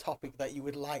 Name me a topic that you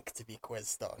would like to be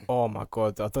quizzed on. Oh my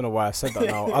god, I don't know why I said that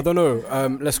now. I don't know.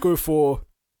 Let's go for...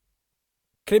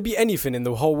 Can it be anything in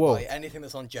the whole world? Like anything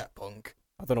that's on Jetpunk.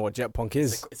 I don't know what Jetpunk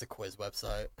is. It's a quiz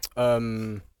website.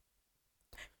 You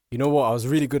know what? I was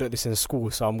really good at this in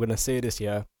school, so I'm going to say this,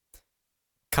 yeah.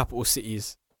 Capital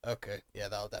cities. Okay, yeah,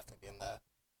 that'll definitely be in there.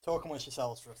 Talk amongst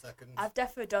yourselves for a second. I've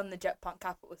definitely done the Jetpunk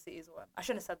Capital Cities one. I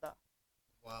shouldn't have said that.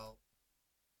 Well...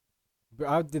 But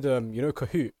I did,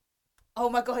 Kahoot. Oh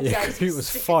my god, yeah, Kahoot was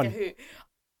fun. Kahoot.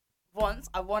 Once,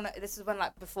 I won, this is when,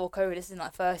 like, before COVID, this is in,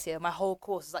 like, first year, my whole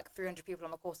course is, like, 300 people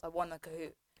on my course, I won a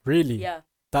Kahoot. Really? Yeah.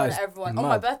 That is everyone. mad. On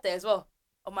my birthday as well.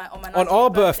 On my on our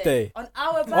birthday. On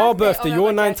our birthday. Our birthday. Oh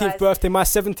Your God, 19th birthday, my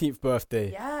 17th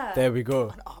birthday. Yeah. There we go.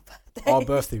 On our birthday. Our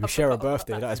birthday. We share a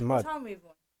birthday. That is mad. What time were you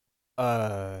born?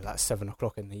 Like 7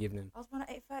 o'clock in the evening. I was born at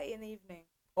 8:30 in the evening.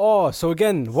 Oh, so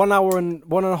again, 1 hour and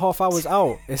 1.5 hours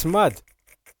out. It's mad.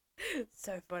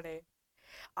 So funny.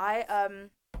 My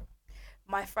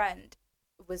friend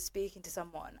was speaking to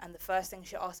someone, and the first thing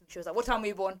she asked him, she was like, "What time were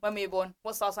you born? When were you born?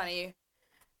 What star sign are you?"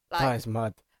 Like, That is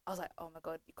mad. I was like, "Oh my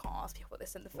god, you can't ask people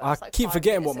this in the first." I like, keep 5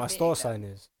 forgetting what minutes my of star meeting them.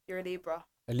 sign is. You're a Libra.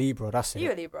 A Libra, that's it.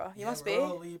 You're a Libra. You must be. We're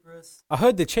all Libras. I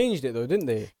heard they changed it though, didn't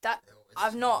they?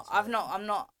 I'm not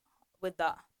with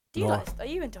that. Do you No. guys? Are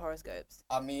you into horoscopes?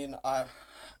 I mean, I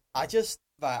just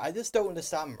don't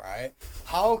understand, right?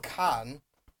 How can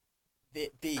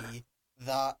it be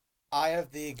that I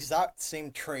have the exact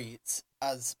same traits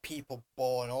as people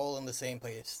born all in the same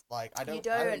place? Like, I don't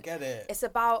get it. It's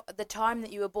about the time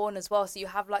that you were born as well. So you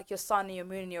have like your sun and your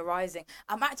moon and your rising.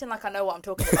 I'm acting like I know what I'm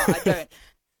talking about. I don't.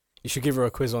 You should give her a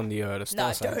quiz on the star No,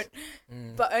 I signs.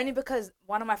 don't. But only because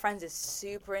one of my friends is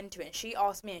super into it. And she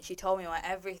asked me and she told me like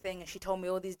everything. And she told me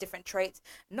all these different traits.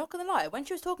 Not going to lie. When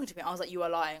she was talking to me, I was like, you are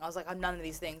lying. I was like, I'm none of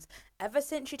these things. Ever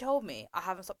since she told me, I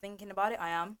haven't stopped thinking about it. I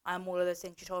am all of those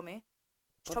things she told me.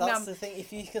 But that's the thing.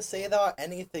 If you can say that about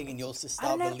anything and you'll just I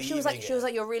don't start know. believing She was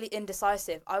like, you're really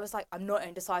indecisive. I was like, I'm not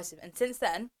indecisive. And since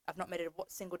then, I've not made a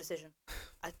single decision.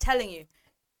 I'm telling you.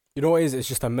 You know what it is? It's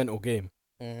just a mental game.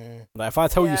 Like if I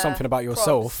tell you something about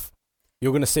yourself,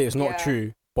 you're gonna say it's not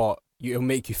true, but it'll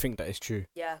make you think that it's true.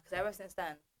 Yeah, because ever since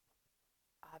then,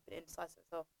 I have been indecisive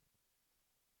as well.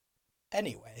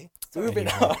 Anyway, moving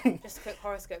on. Just a quick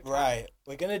horoscope. Right,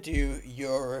 we're gonna do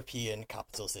European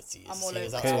capital cities. I'm all over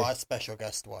That's it. what our special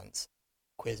guest wants.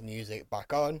 Quiz music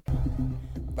back on.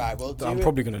 Right, we'll do. I'm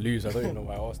probably gonna lose. I don't even know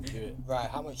why I asked to do it. Right,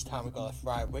 how much time we got left?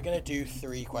 Right, we're gonna do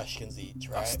 3 questions each.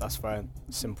 Right. That's fine.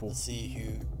 Simple. Let's see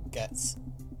who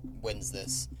wins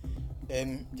this.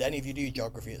 Did any of you do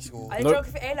geography at school? I did Nope.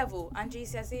 geography A level and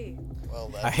GCSE. Well,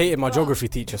 then. I hated my geography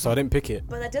teacher, so I didn't pick it.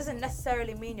 But that doesn't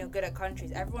necessarily mean you're good at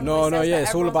countries. Everyone No, always no, says yeah, that.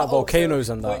 it's all Everyone's about like, volcanoes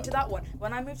so and point that. to that one.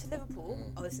 When I moved to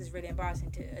Liverpool, this is really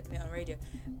embarrassing to admit on radio.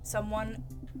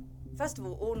 First of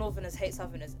all Northerners hate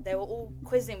Southerners. They were all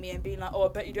quizzing me and being like, "Oh,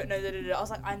 I bet you don't know." I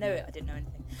was like, "I know it. I didn't know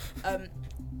anything."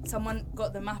 Someone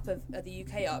got the map of the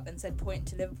UK up and said, "Point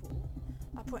to Liverpool."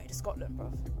 I pointed to Scotland,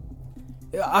 bruv.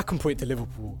 Yeah, I can point to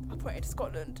Liverpool. I pointed to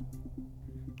Scotland.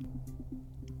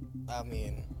 I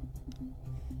mean,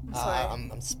 I'm sorry.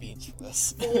 I'm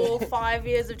speechless. 4-5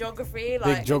 years of geography,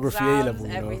 like Big geography exams, A level,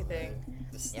 you know. everything.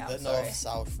 The I'm sorry.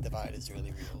 north-south divide is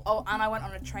really real. Oh, and I went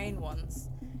on a train once,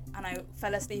 and I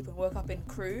fell asleep and woke up in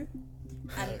Crewe,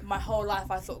 and my whole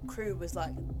life I thought Crewe was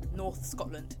like North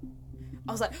Scotland.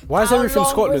 I was like, Why is how everything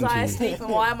long Scotland was to I you? asleep and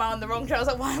why am I on the wrong train? I was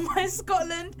like, why am I in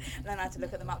Scotland? And then I had to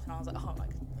look at the maps and I was like, oh, like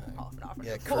half an hour.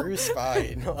 Yeah, before. Crewe's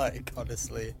fine, like,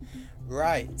 honestly.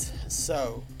 Right,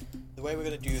 so the way we're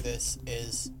going to do this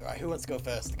is... Right, who wants to go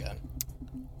first again?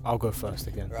 I'll go first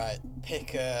again. Right,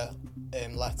 pick a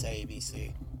letter A, B,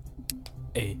 C.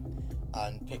 A.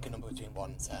 And pick a number between 1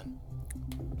 and 10.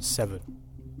 7.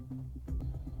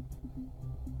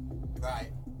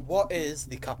 Right, what is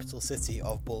the capital city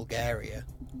of Bulgaria?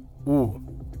 Ooh.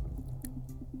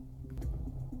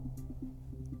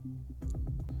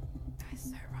 That's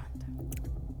so random.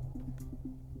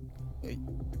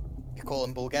 You're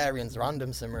calling Bulgarians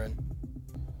random, Simran.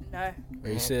 No.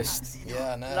 Racist.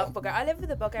 Yeah, I know. Love Bulgaria. I lived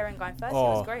with a Bulgarian guy in first. It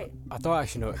Oh. was great. I don't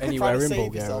actually know Trying anywhere to in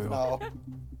save yourself Bulgaria. now.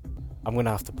 I'm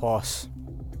gonna have to pass.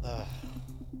 Ugh.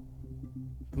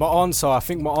 I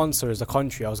think my answer is a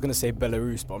country. I was gonna say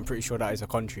Belarus, but I'm pretty sure that is a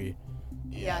country.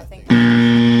 Yeah, I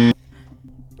think.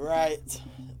 Right,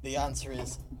 the answer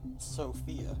is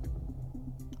Sofia.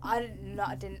 I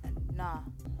didn't. Nah.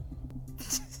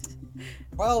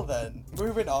 Well then,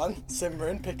 moving on.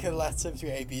 Simran, pick a letter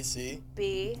between A, B, C.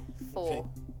 B4.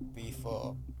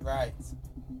 B4. Right.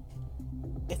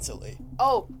 Italy.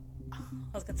 Oh, I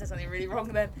was gonna say something really wrong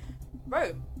then.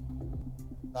 Rome.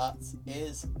 That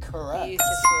is correct.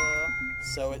 Beautiful.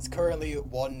 So it's currently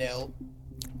 1-0.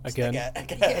 Again.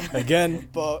 Again. Again.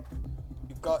 But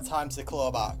you've got time to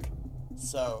claw back.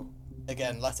 So,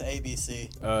 again, letter A, B, C.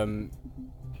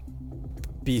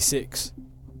 B6. B6.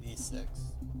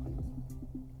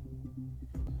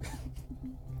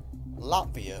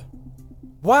 Latvia.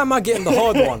 Why am I getting the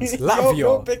hard ones? You're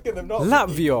Latvia. picking them, not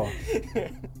Latvia.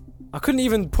 I couldn't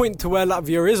even point to where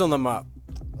Latvia is on the map.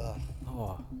 Ugh.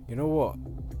 Oh, you know what?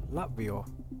 Latvia.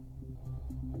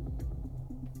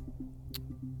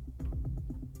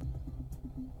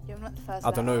 Give him like the first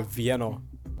I don't know. letter. Vienna.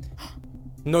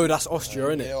 No, that's Austria,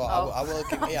 You innit? know what, I will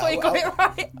give. I Yeah, thought you got it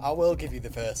right. I will give you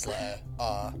the first letter.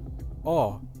 R.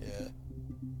 Oh. Yeah.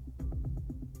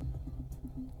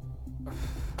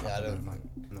 Yeah, I don't.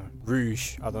 No.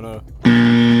 Rouge. I don't know.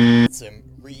 It's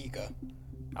Riga,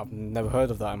 I've never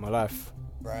heard of that in my life.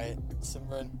 right?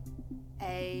 Simran.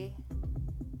 A9.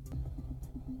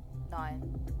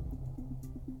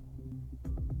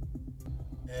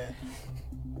 Yeah.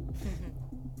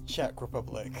 Czech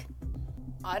Republic.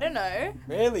 I don't know.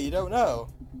 Really, you don't know?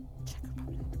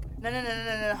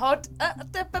 No. Hold.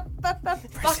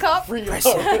 Back up. Reload.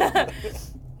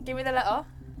 Give me the letter,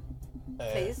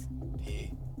 Uh, please.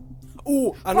 P.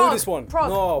 Oh, I know Prague, this one. Prague.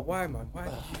 No, why, man? Why?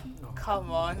 No.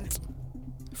 Come on.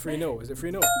 3-0. Is it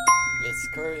 3-0? It's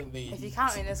currently. If you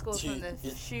count in the scores from the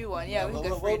it's- shoe one, yeah, we can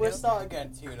go we'll 3-0. start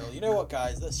again 2-0. You know what,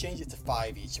 guys? Let's change it to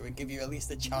 5 each. So we give you at least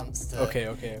a chance to. Okay.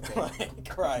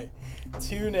 Like, right.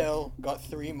 2-0. Got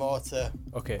 3 more to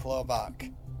Okay. claw back.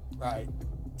 Right.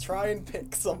 Try and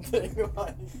pick something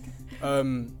like.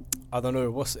 I don't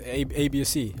know. What's A, B, or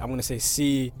C? I'm gonna say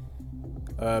C.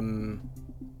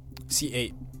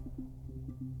 C8.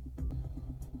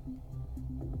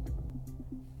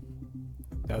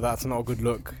 No, that's not a good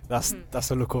look. That's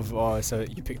a look of. Oh, so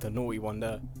you picked a naughty one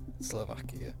there.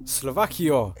 Slovakia.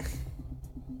 Slovakia.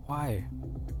 Why?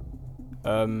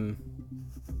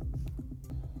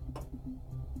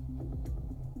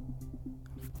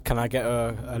 Can I get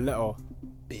a letter?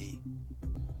 B.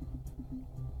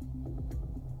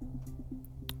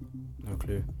 No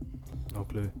clue. No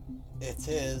clue. It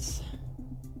is.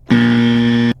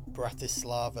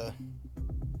 Bratislava.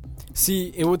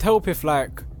 See, it would help if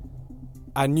like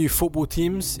I knew football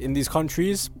teams in these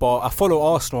countries, but I follow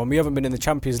Arsenal and we haven't been in the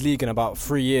Champions League in about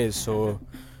 3 years, so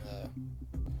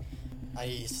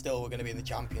And you still were going to be in the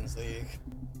Champions League.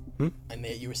 And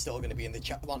you were still going to be in the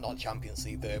not Champions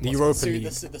League, the Europa League.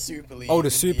 the Super League. Oh, the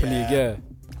Super League, yeah.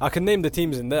 I can name the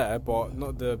teams in there, but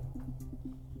not the.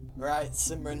 Right,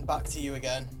 Simran, back to you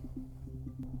again.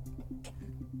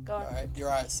 Go on. Alright, you're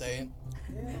right saying.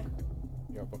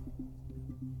 Yeah, but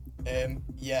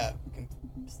Yeah.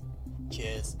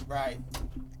 Cheers. Right,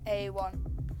 A1.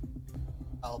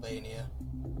 Albania.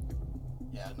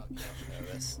 Yeah, not you don't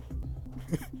know this.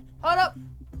 Hold up.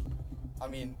 I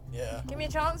mean, yeah. Give me a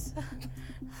chance.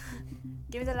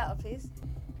 Give me the letter, please.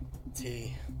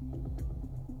 T.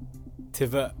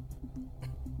 Tivet.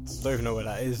 Don't even know where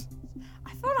that is.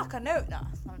 I feel like I know it now.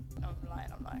 I'm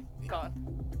lying. Go on.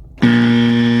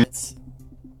 It's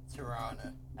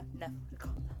Tirana. I've never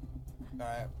got that.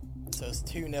 Alright, so it's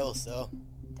 2-0 still.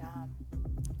 Damn.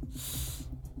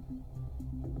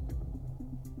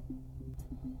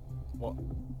 What?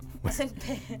 I said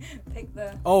pick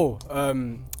the. Oh,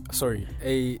 sorry.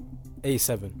 A7.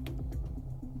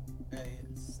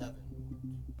 A7.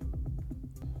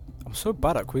 I'm so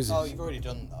bad at quizzes. Oh, you've already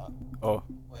done that. Oh.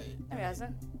 Wait. No, he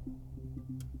hasn't.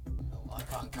 Oh, I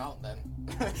can't count then.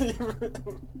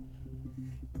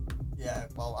 Yeah,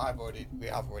 well, we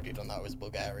have already done that with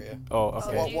Bulgaria. Oh, Oh,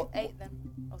 okay. do you 8 then,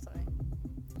 or something?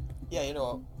 Yeah, you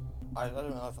know what? I don't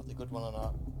know if that's a good one or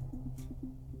not.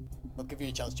 I'll give you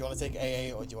a chance. Do you want to take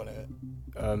AA or do you want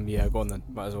to... Yeah, go on then.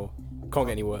 Might as well. Can't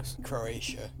get any worse.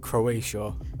 Croatia.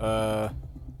 Croatia.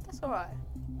 That's alright.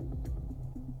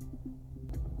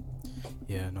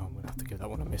 Yeah, no, I'm gonna have to give that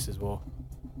one a miss as well.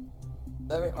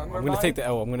 I'm gonna take the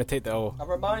L. I'm gonna take the L. I'm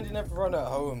reminding everyone at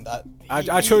home that...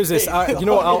 I chose this. You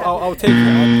know what? I'll take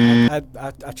it.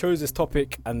 I chose this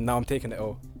topic and now I'm taking the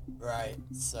L. Right,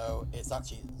 so it's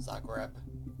actually Zagreb.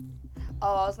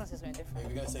 Oh, I was gonna say something different. Are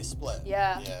we going to say split?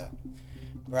 Yeah. Yeah.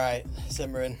 Right,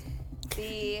 Simran.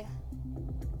 B10.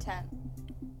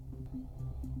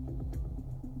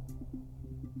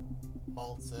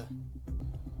 Malta.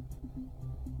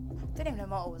 Didn't even know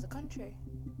Malta was a country.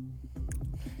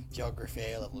 Geography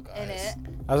A level, guys. In it.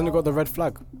 Hasn't it got the red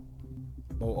flag?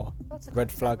 Malta. What's a Red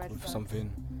country flag with with flag?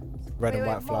 something. Red and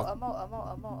white flag.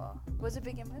 Malta. What does it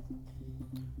begin with?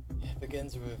 It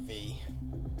begins with a V.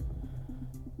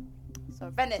 So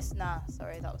Venice. Nah,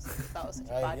 sorry, that was such a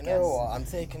bad You guess. know what? I'm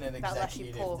taking an That was actually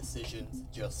executive poor. decision to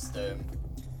just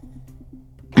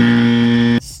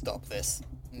stop this.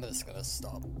 I'm just gonna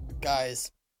stop,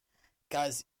 guys.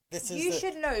 This is. You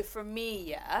should know from me,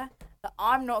 yeah, that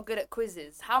I'm not good at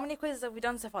quizzes. How many quizzes have we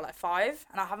done so far? Like 5,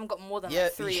 and I haven't got more than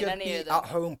like 3 you in should any be of them. at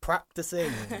home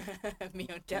practicing. Me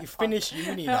on jet You punk. finished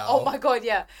uni now. Oh my god,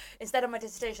 yeah. Instead of my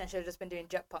dissertation, I should have just been doing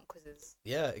jet punk quizzes.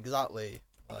 Yeah, exactly.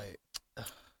 Like,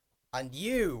 and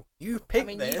you picked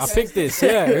mean, this. you I picked this.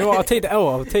 Yeah, you know what? I'll take the L.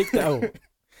 I'll take the L.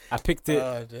 I picked it.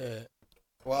 Oh dear.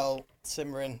 Well,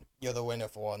 Simran, you're the winner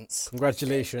for once.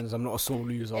 Congratulations. I'm not a sore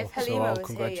loser, If so Halima I'll was here,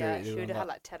 congratulate yeah, she you. would on have that. had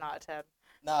like 10 out of 10.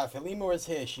 Nah, if Halima was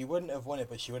here, she wouldn't have won it,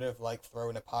 but she would have like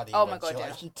thrown a paddy. Oh when my God, she,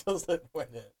 yeah. she doesn't win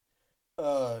it.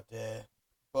 Oh dear.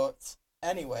 But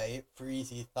anyway,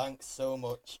 Freezy, thanks so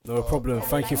much. No for problem. Yeah,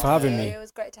 Thank you for thank having me. It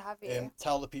was great to have you.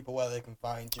 Tell the people where they can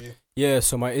find you. Yeah,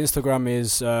 so my Instagram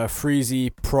is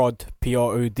Freezy Prod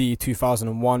PROD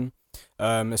 2001.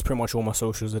 It's pretty much all my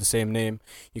socials are the same name.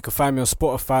 You can find me on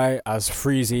Spotify as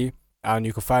Freezy, and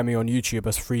you can find me on YouTube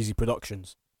as Freezy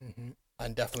Productions.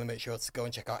 And definitely make sure to go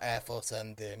and check out Airforce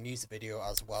and the music video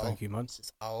as well. Thank you, man. This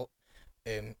is out.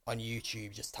 On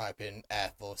YouTube, just type in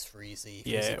Airforce Freezy.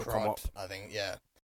 Yeah, Freezy it'll come Prod, up. I think, yeah.